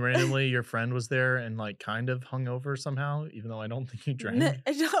 And then randomly your friend was there and like kind of hungover somehow, even though I don't think he drank. No,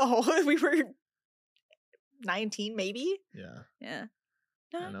 we were 19 maybe. Yeah.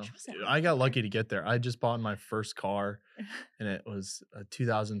 No, I know. I got lucky to get there. I just bought my first car, and it was a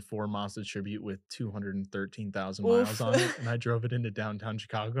 2004 Mazda Tribute with 213,000 miles on it, and I drove it into downtown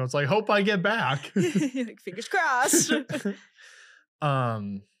Chicago. I was like, hope I get back. Like, fingers crossed. Yeah. I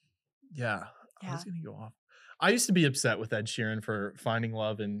was gonna go off. I used to be upset with Ed Sheeran for finding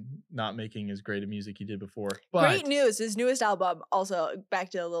love and not making as great a music he did before. But great news! His newest album also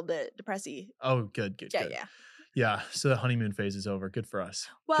back to a little bit depressing. Oh, good. Yeah, so the honeymoon phase is over. Good for us.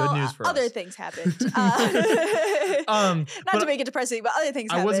 Well, good news for other us. Things happened. Not to make it depressing, but other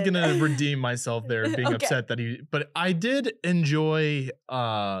things happened. I wasn't going to redeem myself there being upset that but I did enjoy,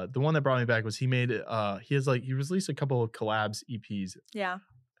 the one that brought me back was he released a couple of collabs EPs. Yeah.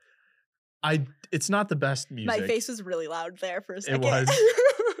 It's not the best music. My face was really loud there for a second. It was.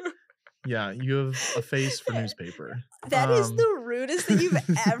 Yeah, you have a face for newspaper. That is the rudest thing you've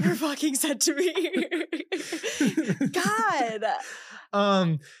ever fucking said to me. God.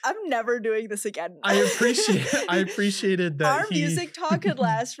 I'm never doing this again. I appreciated that our music talk could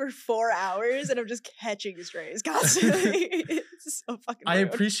last for 4 hours and I'm just catching strays constantly. It's so fucking rude. I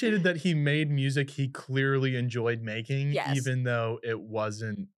appreciated that he made music he clearly enjoyed making, even though it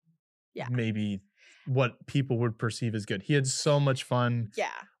wasn't maybe what people would perceive as good. He had so much fun.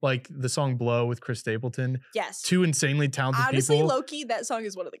 Yeah. Like the song Blow with Chris Stapleton. Yes. 2 insanely talented Honestly, people. low-key, that song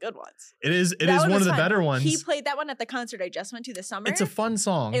is one of the good ones. It is one of the better ones. He played that one at the concert I just went to this summer. It's a fun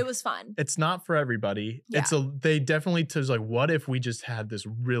song. It was fun. It's not for everybody. Yeah. They definitely was like, what if we just had this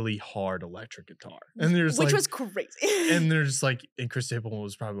really hard electric guitar? And there's which was crazy. And they're just like, and Chris Stapleton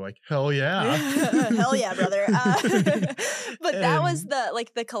was probably like, hell yeah. Hell yeah, brother. But that was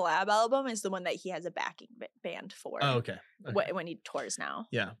the collab album is the one that he has a backing band for. Oh, okay. When he tours now.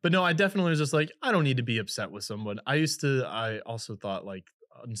 Yeah. But no, I definitely was just like, I don't need to be upset with someone. I also thought like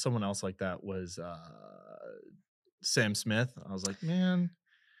someone else like that was Sam Smith. I was like, man.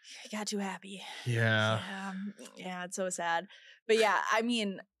 I got too happy. Yeah. Yeah, it's so sad. But yeah, I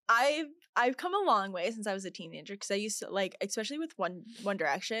mean, I've come a long way since I was a teenager because I used to like, especially with One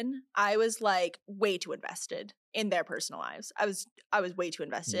Direction, I was like way too invested in their personal lives. I was way too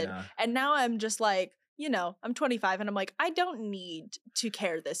invested. Yeah. And now I'm just like, you know, I'm 25 and I'm like, I don't need to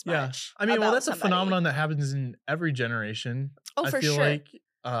care this much. I mean, well, that's a phenomenon that happens in every generation. Oh, for sure. I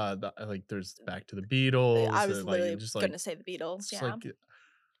feel like there's Back to the Beatles. I was literally going to say the Beatles. Yeah.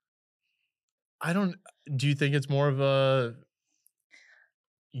 Do you think it's more of a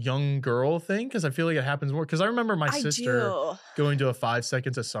young girl thing? Because I feel like it happens more. Because I remember my sister going to a 5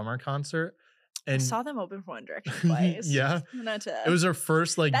 Seconds of Summer concert. And I saw them open for One Direction twice. Yeah. It was her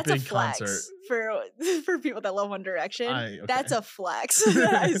first big concert. For people that love One Direction. That's a flex.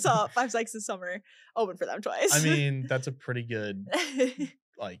 I saw 5 Seconds of Summer open for them twice. I mean, that's a pretty good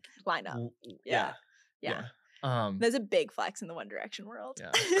lineup. Yeah. There's a big flex in the One Direction world.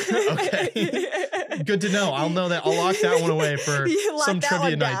 Yeah. Okay. Good to know. I'll know that. I'll lock that one away for some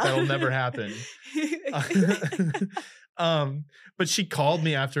trivia night that'll never happen. But she called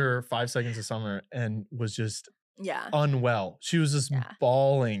me after 5 Seconds of Summer and was just unwell. She was just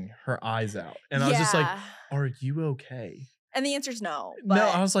bawling her eyes out. And I was just like, are you okay? And the answer is no. But no,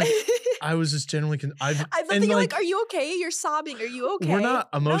 I was like, I was just genuinely I love that you're like, are you okay? You're sobbing. Are you okay? We're not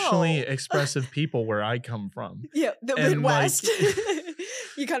emotionally expressive people where I come from. Yeah, the Midwest.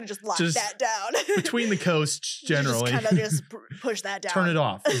 You kind of just lock that down. Between the coasts, generally. You just kind of just push that down. Turn it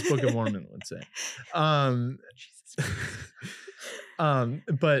off, as Book of Mormon would say.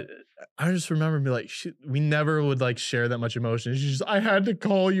 But I just remember me like, we never would like share that much emotion. She's just, I had to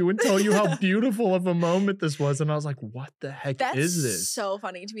call you and tell you how beautiful of a moment this was. And I was like, what the heck is this? That's so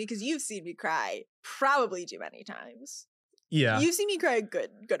funny to me because you've seen me cry probably too many times. Yeah. You've seen me cry a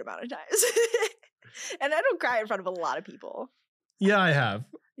good amount of times. And I don't cry in front of a lot of people. Yeah, I have.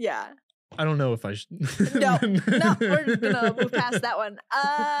 Yeah. I don't know if I should. No, we're gonna move past that one.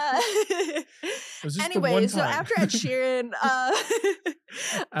 Anyway, so after Ed Sheeran,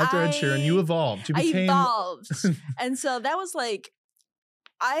 Ed Sheeran, you evolved. I evolved, and so that was like,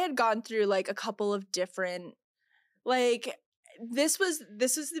 I had gone through like a couple of different, like, this was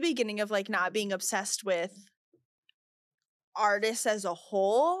the beginning of like not being obsessed with artists as a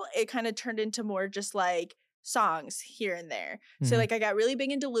whole. It kind of turned into more just like songs here and there. So like I got really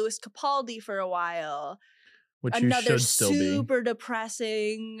big into Lewis Capaldi for a while. Which another you should still super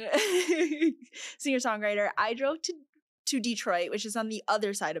depressing singer-songwriter. I drove to Detroit, which is on the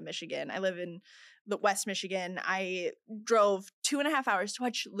other side of Michigan. I live in the West Michigan. I drove 2.5 hours to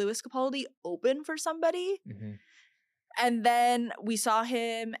watch Lewis Capaldi open for somebody. And then we saw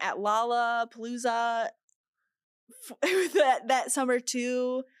him at Lollapalooza that summer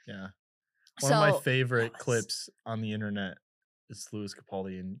too. Yeah. One of my favorite clips on the internet is Lewis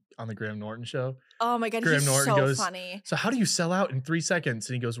Capaldi on the Graham Norton show. Oh my God, Graham Norton goes, funny. So how do you sell out in 3 seconds?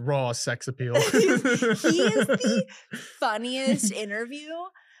 And he goes, raw sex appeal. He is the funniest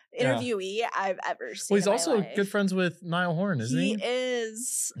interviewee I've ever seen. Well, he's also good friends with Niall Horan, isn't he? He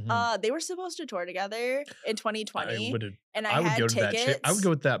is. They were supposed to tour together in 2020. I would had tickets. I would go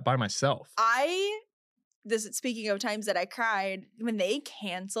with that by myself. Speaking of times that I cried, when they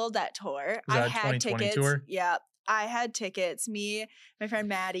canceled that tour, I had tickets. Tour? Yeah, I had tickets. Me, my friend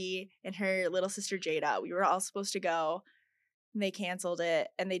Maddie, and her little sister Jada, we were all supposed to go. And they canceled it,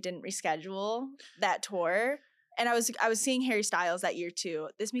 and they didn't reschedule that tour. And I was seeing Harry Styles that year too.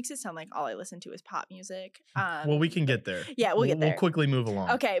 This makes it sound like all I listen to is pop music. Well, we can get there. Yeah, we'll get there. We'll quickly move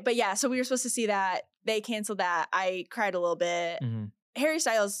along. Okay, but yeah, so we were supposed to see that. They canceled that. I cried a little bit. Harry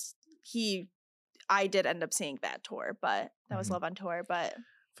Styles, I did end up seeing that tour, but that was Love on Tour. But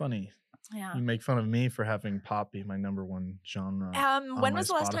funny. Yeah. You make fun of me for having pop be my number one genre. When was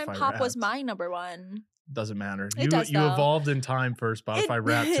the last time pop was my number one? Doesn't matter. You evolved in time for Spotify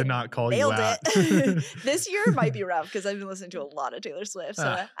Rap to not call you out. This year might be rough because I've been listening to a lot of Taylor Swift.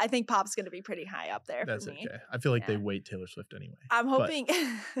 So I think pop's going to be pretty high up there for me. Okay. I feel like they weight Taylor Swift anyway. I'm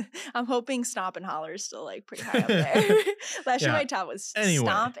hoping Stomp and Holler is still like pretty high up there. Last year my top was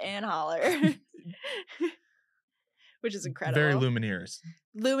Stomp and Holler. Which is incredible. Very Lumineers.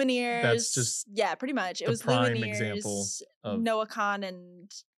 That's just pretty much. It was prime Lumineers, example of Noah Kahan,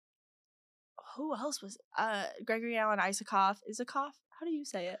 and who else was Gregory Alan Isakov? How do you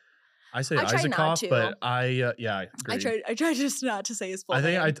say it? I say Isakov, but I agree. I tried just not to say his full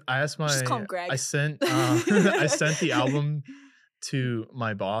name. I asked my just call him Greg. I sent the album to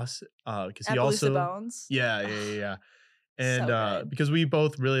my boss because he also Bones. Yeah. And So because we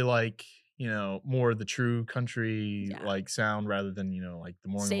both really like, more of the true country like sound rather than, like the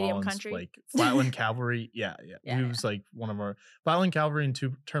Morning Stadium Wallens, country. like Flatland Cavalry. Yeah. He was like one of our Flatland Cavalry and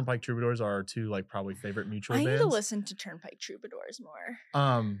Turnpike Troubadours are our two like probably favorite mutual bands. I need to listen to Turnpike Troubadours more.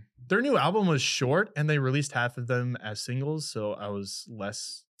 Their new album was short and they released half of them as singles, so I was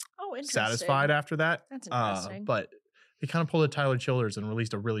less satisfied after that. That's interesting. But they kind of pulled a Tyler Childers and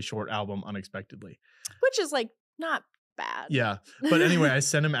released a really short album unexpectedly. Which is like not bad. Yeah. But anyway, I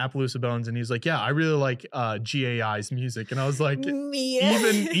sent him Appaloosa Bones and he's like, yeah, I really like GAI's music. And I was like,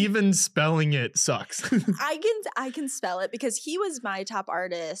 even spelling it sucks. I can spell it because he was my top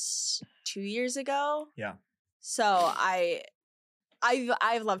artist 2 years ago. Yeah. So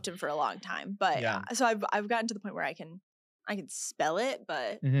I've loved him for a long time. But so I've gotten to the point where I can spell it,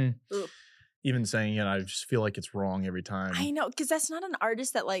 but even saying it, I just feel like it's wrong every time. I know, because that's not an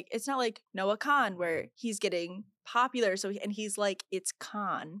artist that like, it's not like Noah Kahan where he's getting popular. And he's like, it's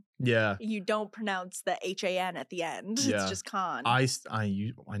Khan. Yeah. You don't pronounce the HAN at the end. Yeah. It's just Khan. I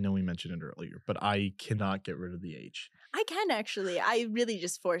know we mentioned it earlier, but I cannot get rid of the H. I can actually. I really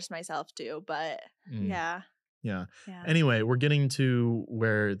just forced myself to, but yeah. Anyway, we're getting to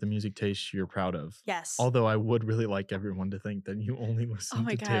where the music taste you're proud of. Yes. Although I would really like everyone to think that you only listen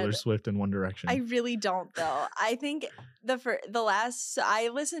to Taylor Swift and One Direction. I really don't, though. I think I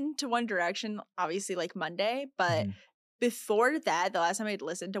listened to One Direction obviously like Monday, but before that, the last time I'd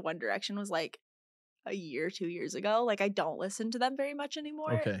listened to One Direction was like a year, 2 years ago. Like I don't listen to them very much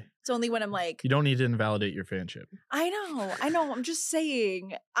anymore. Okay. It's only when I'm like, you don't need to invalidate your fanship. I know. I'm just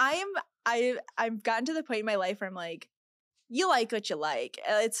saying. I've gotten to the point in my life where I'm like, you like what you like.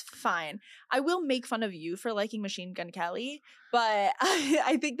 It's fine. I will make fun of you for liking Machine Gun Kelly, but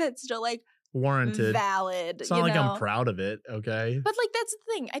I think that's still like warranted. valid. It's not like I'm proud of it, okay? But like that's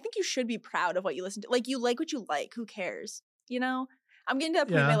the thing. I think you should be proud of what you listen to. Like you like what you like. Who cares? You know? I'm getting to a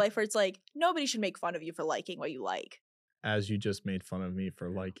point in my life where it's like nobody should make fun of you for liking what you like. As you just made fun of me for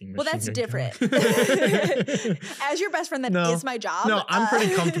liking Machine Well, that's Gun different. Kelly. As your best friend, that is my job. No, I'm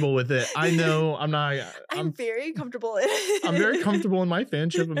pretty comfortable with it. I know I'm not. I'm very comfortable in it. I'm very comfortable in my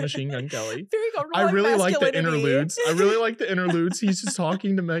fanship of Machine Gun Kelly. Very comfortable. I really like the interludes. He's just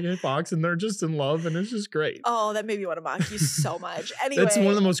talking to Megan Fox and they're just in love and it's just great. Oh, that made me want to mock you so much. Anyway. That's one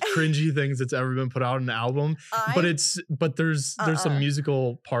of the most cringy things that's ever been put out in an album. But there's some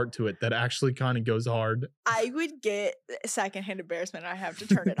musical part to it that actually kind of goes hard. I would get secondhand embarrassment. I have to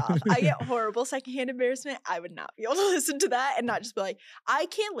turn it off. I get horrible secondhand embarrassment. I would not be able to listen to that and not just be like, I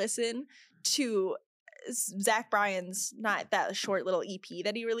can't listen to Zach Bryan's, not that short little EP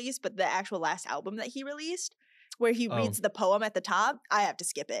that he released, but the actual last album that he released where he reads the poem at the top. I have to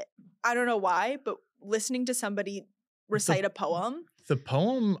skip it. I don't know why, but listening to somebody recite a poem. The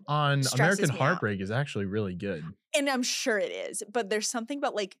poem on American Heartbreak is actually really good. And I'm sure it is, but there's something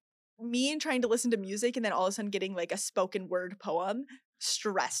about like me and trying to listen to music and then all of a sudden getting like a spoken word poem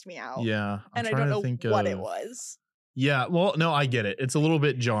stressed me out. Yeah. And I don't know what it was. Yeah, well, no, I get it. It's a little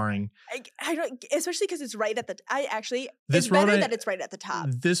bit jarring. I don't, especially because it's right at the. It's better that it's right at the top.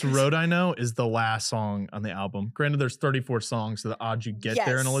 This Road I Know is the last song on the album. Granted, there's 34 songs, so the odds you get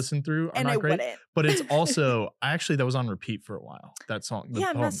there and a listen through are not great. Wouldn't. But it's also that was on repeat for a while. That song,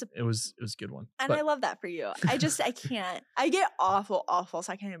 it was a good one. And I love that for you. I can't. I get awful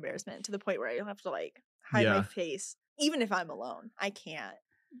second embarrassment to the point where I have to like hide my face, even if I'm alone. I can't.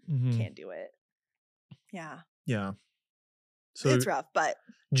 Can't do it. Yeah. Yeah. So it's rough, but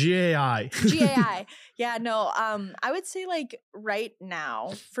GAI. Yeah, no, I would say like right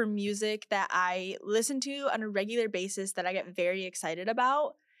now for music that I listen to on a regular basis that I get very excited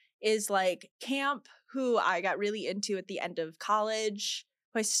about is like Camp, who I got really into at the end of college,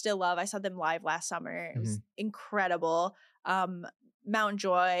 who I still love. I saw them live last summer. It was incredible. Mount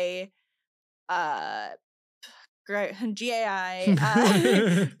Joy, GAI,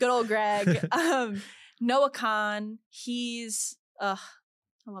 good old Greg. Noah Kahan, I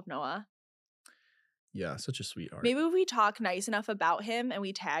love Noah. Yeah, such a sweetheart. Maybe if we talk nice enough about him and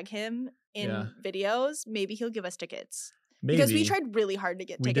we tag him in videos, maybe he'll give us tickets. Maybe. Because we tried really hard to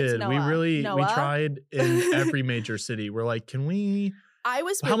get tickets. We tried in every major city. We're like, can we?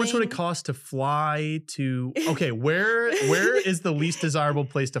 How much would it cost to fly to? Okay, where is the least desirable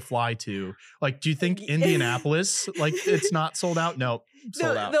place to fly to? Like, do you think Indianapolis? Like, it's not sold out? No,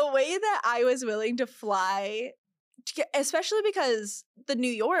 sold out. The way that I was willing to fly, especially because the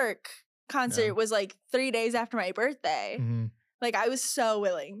New York concert was like 3 days after my birthday. Mm-hmm. Like, I was so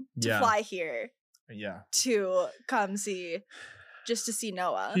willing to fly here. Yeah. To come see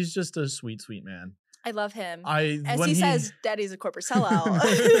Noah. He's just a sweet, sweet man. I love him. As he says, Daddy's a corporate sellout.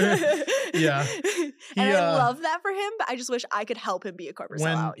 Yeah. And I love that for him, but I just wish I could help him be a corporate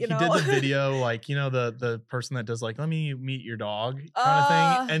sellout. He did the video, like, the person that does like, let me meet your dog kind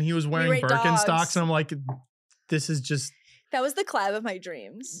of thing. And he was wearing Birkenstocks. And I'm like, this is just. That was the collab of my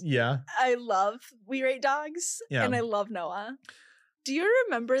dreams. Yeah. I love We Rate Dogs. Yeah. And I love Noah. Do you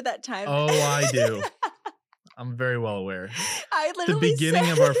remember that time? Oh, I do. I'm very well aware. The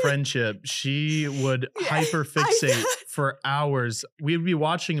beginning of our friendship, she would hyperfixate for hours. We'd be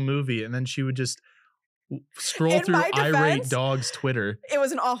watching a movie and then she would just scroll through Irate Dog's Twitter. It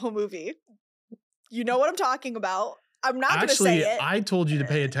was an awful movie. You know what I'm talking about. I'm not going to say it. I told you to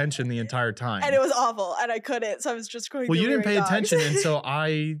pay attention the entire time. And it was awful and I couldn't. So I was just going through you didn't pay attention and so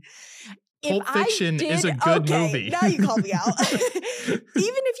Pulp Fiction is a good movie. Now you call me out. Even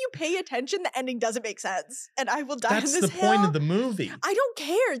if you pay attention, the ending doesn't make sense. And I will die on this hill. That's the point of the movie. I don't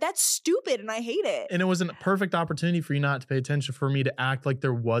care. That's stupid and I hate it. And it was a perfect opportunity for you not to pay attention, for me to act like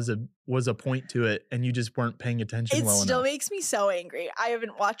there was a point to it and you just weren't paying attention well enough. It still makes me so angry. I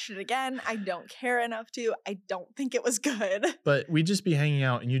haven't watched it again. I don't care enough to. I don't think it was good. But we'd just be hanging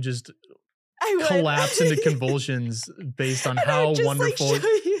out and you just collapse into convulsions based on how wonderful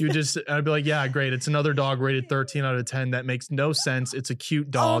I'd be like, yeah, great. It's another dog rated 13 out of 10. That makes no sense. It's a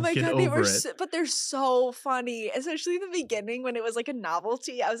cute dog. Oh my Get God, over it. But they're so funny, especially in the beginning when it was like a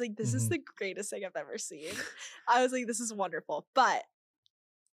novelty. I was like, this is the greatest thing I've ever seen. I was like, this is wonderful. But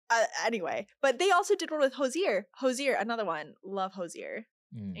anyway, but they also did one with Hozier. Hozier, another one. Love Hozier.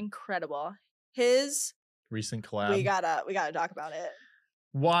 Incredible. His recent collab. We gotta talk about it.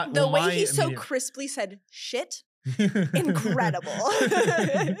 What? The way he so crisply said shit Incredible.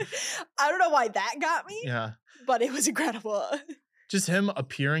 I don't know why that got me. Yeah. But it was incredible. Just him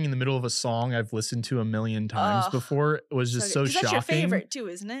appearing in the middle of a song I've listened to a million times before was just so shocking. That's your favorite too,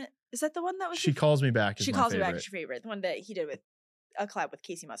 isn't it? Is that the one that was? She Calls Me Back. She Calls Me Back is your favorite. The one that he did with a collab with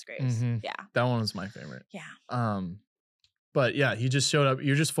Casey Musgraves. Mm-hmm. Yeah, that one was my favorite. Yeah. But yeah, he just showed up.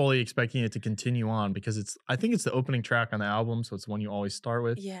 You're just fully expecting it to continue on because I think it's the opening track on the album, so it's the one you always start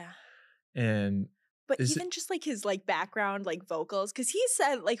with. Yeah. But even just like his like background like vocals, because he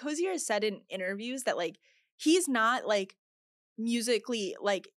said like Hozier has said in interviews that like he's not like musically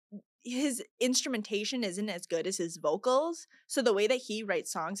like his instrumentation isn't as good as his vocals. So the way that he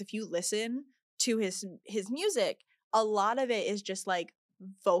writes songs, if you listen to his music, a lot of it is just like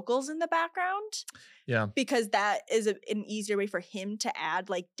vocals in the background. Yeah. Because that is an easier way for him to add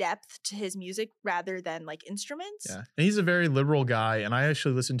like depth to his music rather than like instruments. Yeah. And he's a very liberal guy. And I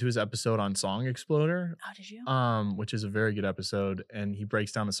actually listened to his episode on Song Exploder. Oh, did you? Which is a very good episode. And he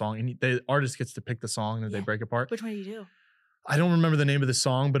breaks down the song and the artist gets to pick the song that they break apart. Which one do you do? I don't remember the name of the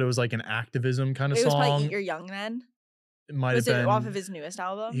song, but it was like an activism kind of song. It was probably Eat Your Young then. It might have been. Was it off of his newest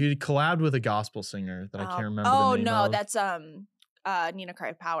album? He collabed with a gospel singer that I can't remember the name no, of. that's Nina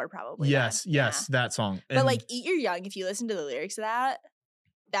Cry Power probably. Yes, that song. But like Eat Your Young, if you listen to the lyrics of that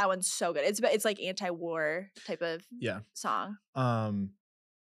one's so good. It's like anti-war type of song.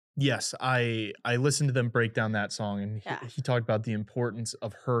 Yes, I listened to them break down that song, and he talked about the importance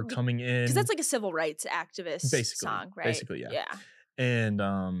of her coming in, because that's like a civil rights activist song, right? Basically, yeah.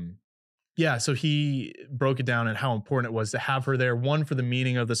 And so he broke it down and how important it was to have her there. One, for the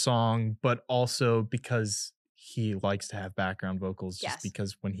meaning of the song, but also because he likes to have background vocals. Just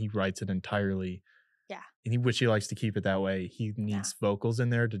because when he writes it entirely, which he likes to keep it that way, he needs vocals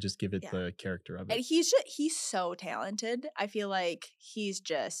in there to just give it the character of it. And he's so talented. I feel like he's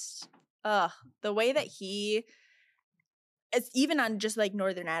just the way that it's even on just like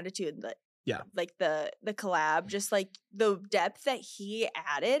Northern Attitude, like the collab, just like the depth that he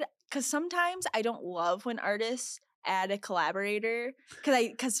added. Because sometimes I don't love when artists add a collaborator,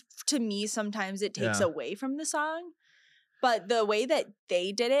 because to me sometimes it takes away from the song. But the way that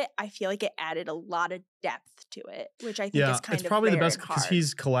they did it, I feel like it added a lot of depth to it, which I think is kind of it's probably the best hard. because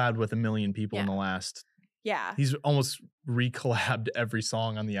he's collabed with a million people in the last. Yeah. He's almost re-collabed every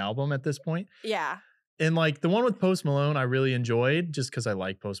song on the album at this point. Yeah. And like the one with Post Malone, I really enjoyed just because I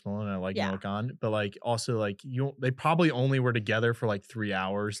like Post Malone and I like Noah Kahan. But like also like they probably only were together for like 3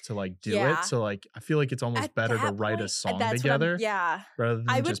 hours to like do it. So like I feel like it's almost better to write a song together. Rather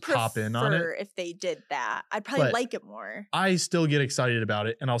than just pop in on it. If they did that, I'd probably like it more. I still get excited about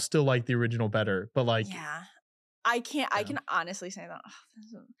it and I'll still like the original better. But like I can honestly say that.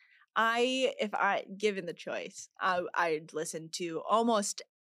 If I given the choice, I'd listen to almost,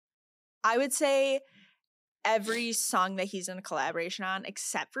 I would say, every song that he's in a collaboration on,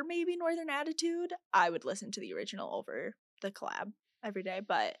 except for maybe Northern Attitude. I would listen to the original over the collab every day.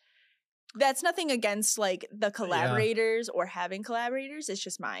 But that's nothing against like the collaborators or having collaborators. It's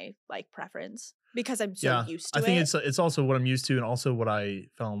just my like preference because I'm so used to it. I think it's also what I'm used to and also what I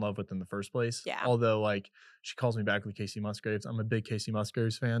fell in love with in the first place. Yeah. Although like She Calls Me Back with Casey Musgraves, I'm a big Casey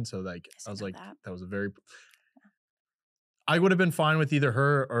Musgraves fan. So like I was like, that was a very... I would have been fine with either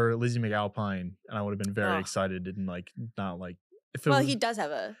her or Lizzie McAlpine, and I would have been very excited and like not like if it was, he does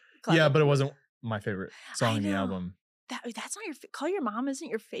have a but it wasn't my favorite song in the album. That's not your Call Your Mom isn't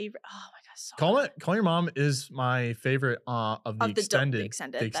your favorite. Oh my gosh, Call Your Mom is my favorite of the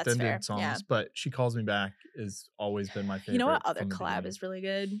extended songs, but She Calls Me Back has always been my favorite. You know what other collab is really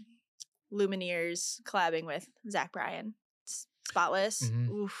good? Lumineers collabing with Zach Bryan. Spotless.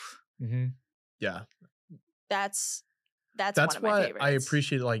 Mm-hmm. Oof. Mm-hmm. Yeah. That's one of my favorites. I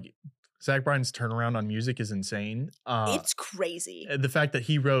appreciate like Zach Bryan's turnaround on music is insane. It's crazy. The fact that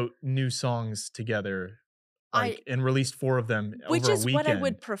he wrote new songs together and released 4 of them over a weekend. Which is what I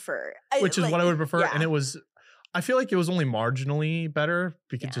would prefer. And it was, I feel like it was only marginally better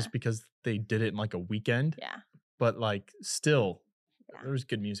because they did it in like a weekend. Yeah. But like still, there was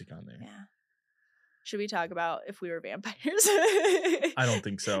good music on there. Yeah. Should we talk about If We Were Vampires? I don't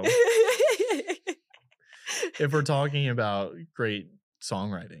think so. If we're talking about great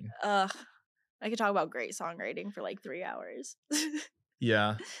songwriting. I could talk about great songwriting for like 3 hours.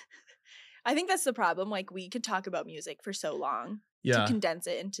 Yeah. I think that's the problem. Like we could talk about music for so long. To condense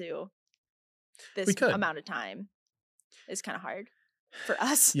it into this amount of time is kind of hard for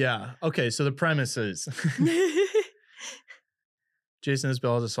us. Yeah. Okay. So the premise is Jason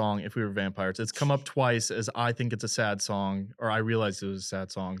Isbell has a song, If We Were Vampires. It's come up twice as I think it's a sad song, or I realized it was a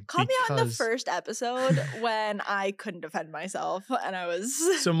sad song. Call me out in the first episode when I couldn't defend myself and I was...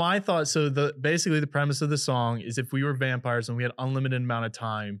 So my thought, basically the premise of the song is if we were vampires and we had unlimited amount of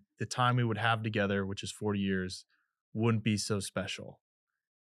time, the time we would have together, which is 40 years, wouldn't be so special.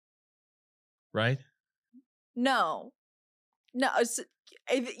 Right? No,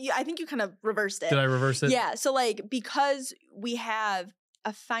 I think you kind of reversed it. Did I reverse it? Yeah. So like, because we have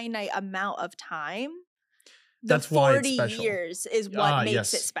a finite amount of time, that's why it's 40 special. years is what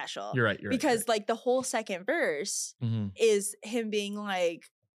makes it special. You're right. Because like the whole second verse is him being like,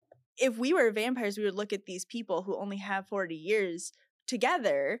 if we were vampires, we would look at these people who only have 40 years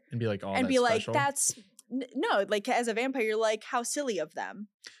together and be like, that's no, like as a vampire, you're like, how silly of them.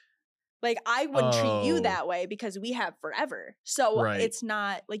 Like, I wouldn't treat you that way because we have forever. So it's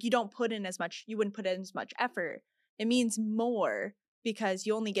not like you wouldn't put in as much effort. It means more because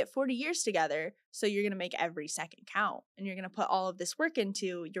you only get 40 years together. So you're going to make every second count and you're going to put all of this work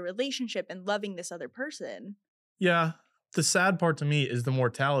into your relationship and loving this other person. Yeah. The sad part to me is the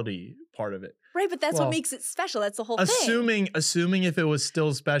mortality part of it. Right. But that's what makes it special. That's the whole thing. Assuming if it was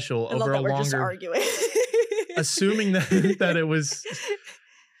still special I over love that a we're longer, just arguing. assuming that it was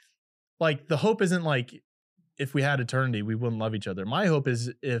like, the hope isn't like if we had eternity, we wouldn't love each other. My hope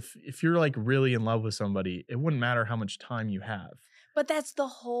is if you're like really in love with somebody, it wouldn't matter how much time you have. But that's the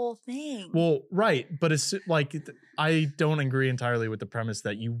whole thing. Well, right. But it's like, I don't agree entirely with the premise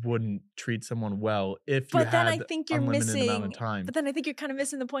that you wouldn't treat someone well if you had unlimited amount of time. But then I think you're kind of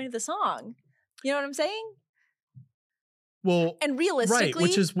missing the point of the song. You know what I'm saying? Well, and realistically, right,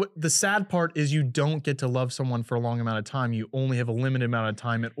 which is what the sad part is, you don't get to love someone for a long amount of time. You only have a limited amount of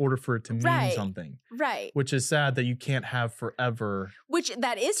time in order for it to mean something. Right. Which is sad that you can't have forever. Which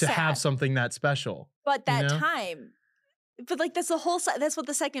that is to sad. Have something that special. But that time, but like that's that's what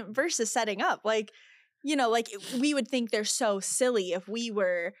the second verse is setting up. Like, you know, like we would think they're so silly if we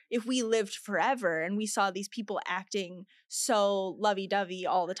lived forever and we saw these people acting so lovey-dovey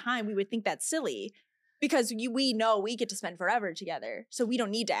all the time. We would think that's silly. Because we know we get to spend forever together. So we don't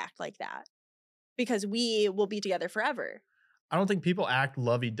need to act like that. Because we will be together forever. I don't think people act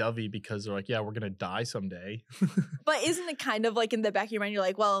lovey-dovey because they're like, yeah, we're going to die someday. But isn't it kind of like in the back of your mind, you're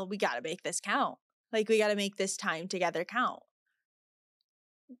like, well, we got to make this count. Like, we got to make this time together count.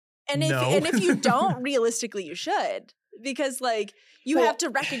 And if you don't, realistically, you should. Because, like, you have to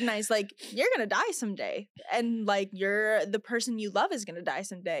recognize, like, you're going to die someday. And, like, the person you love is going to die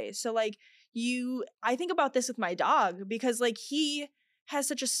someday. So, like, I think about this with my dog because like he has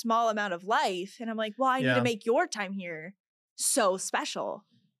such a small amount of life and I'm like, well, I need to make your time here so special,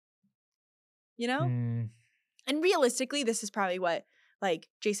 you know? And realistically, this is probably what like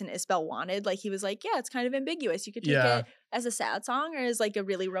Jason Isbell wanted. Like he was like, yeah, it's kind of ambiguous. You could take it as a sad song or as like a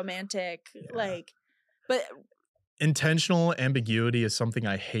really romantic, like, but intentional ambiguity is something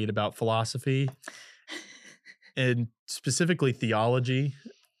I hate about philosophy and specifically theology.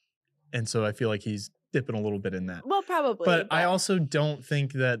 And so I feel like he's dipping a little bit in that. Well, probably. But I also don't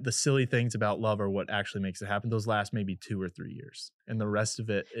think that the silly things about love are what actually makes it happen. Those last maybe 2 or 3 years. And the rest of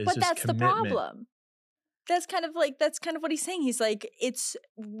it is just commitment. But that's the problem. That's kind of what he's saying. He's like,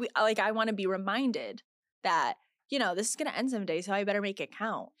 I want to be reminded that, you know, this is going to end someday, so I better make it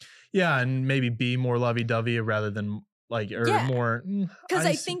count. Yeah, and maybe be more lovey-dovey rather than like, or more. Because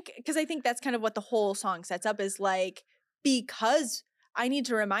I think that's kind of what the whole song sets up is like, because I need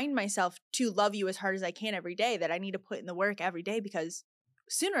to remind myself to love you as hard as I can every day, that I need to put in the work every day because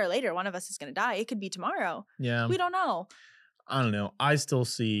sooner or later, one of us is going to die. It could be tomorrow. Yeah. We don't know. I don't know. I still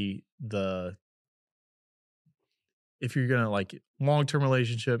see if you're going to like long-term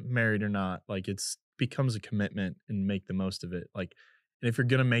relationship, married or not, like it's becomes a commitment and make the most of it. Like, and if you're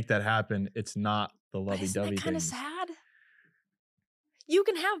going to make that happen, it's not the lovey-dovey thing. Kind of sad. You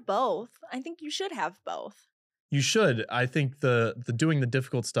can have both. I think you should have both. You should. I think the doing the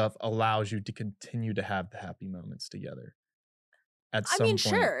difficult stuff allows you to continue to have the happy moments together. At some point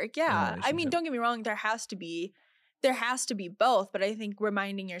sure, yeah. I mean, don't get me wrong. There has to be both. But I think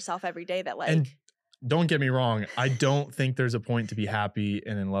reminding yourself every day that, like, and don't get me wrong. I don't think there's a point to be happy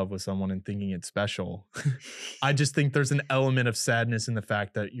and in love with someone and thinking it's special. I just think there's an element of sadness in the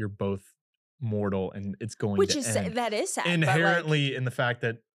fact that you're both mortal and it's going to end. That is sad. Inherently, in the fact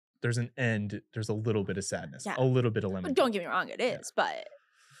that there's an end, there's a little bit of sadness, a little bit of lemon. Don't get me wrong, it is, but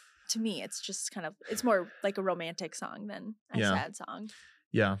to me, it's just kind of, it's more like a romantic song than a sad song.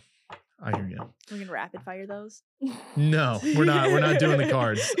 Yeah. I hear you. We're gonna rapid fire those. No, we're not. We're not doing the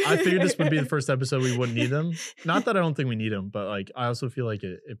cards. I figured this would be the first episode we wouldn't need them. Not that I don't think we need them, but like I also feel like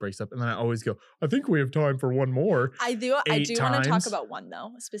it breaks up. And then I always go, I think we have time for one more. I do want to talk times. about one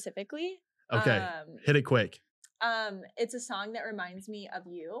though, specifically. Okay, hit it quick. It's a song that reminds me of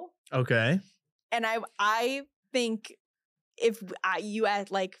you. Okay. And I think if you had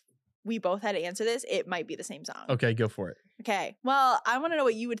like we both had to answer this, it might be the same song. Okay, go for it. Okay. Well, I want to know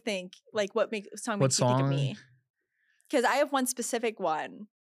what you would think. Like, what makes you think of me? Because I have one specific one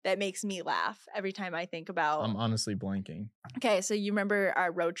that makes me laugh every time I think about. I'm honestly blanking. Okay, so you remember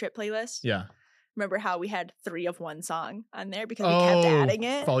our road trip playlist? Yeah. Remember how we had 3 of one song on there because we kept adding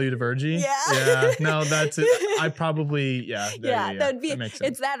it? Follow You to Virgie? Yeah. Yeah. No, that's it. I probably, that'd be, that makes sense.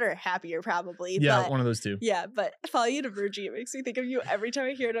 it's that or Happier probably. Yeah, but, one of those two. Yeah, but Follow You to Virgie, it makes me think of you every time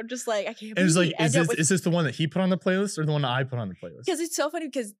I hear it. I'm just like, I can't believe And it's like, is this the one that he put on the playlist or the one that I put on the playlist? Because it's so funny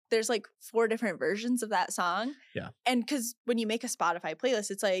because there's like 4 different versions of that song. Yeah. And because when you make a Spotify playlist,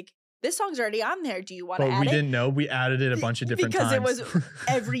 it's like, this song's already on there. Do you want to add it? But we didn't know. We added it a bunch of different times. Because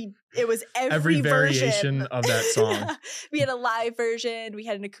it was every variation of that song. Yeah. We had a live version. We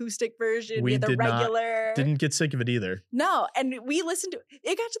had an acoustic version. We had the regular. Didn't get sick of it either. No. And we listened to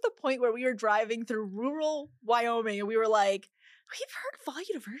it. Got to the point where we were driving through rural Wyoming and we were like, we've heard Follow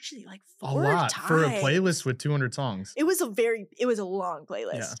You to Virgie like 4 times. For a playlist with 200 songs. It was a long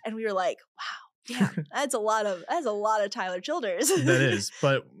playlist. Yeah. And we were like, wow. Yeah, that's a lot of Tyler Childers. That is,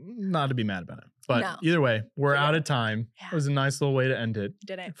 but not to be mad about it. But either way, we're out of time. Yeah. It was a nice little way to end it.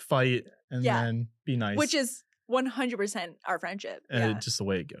 Didn't fight and then be nice, which is 100% our friendship. And just the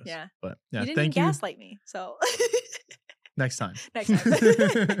way it goes. Yeah, but yeah, you didn't thank you. Gaslight me, so next time. Next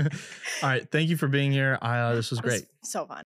time. All right, thank you for being here. This was great. So fun.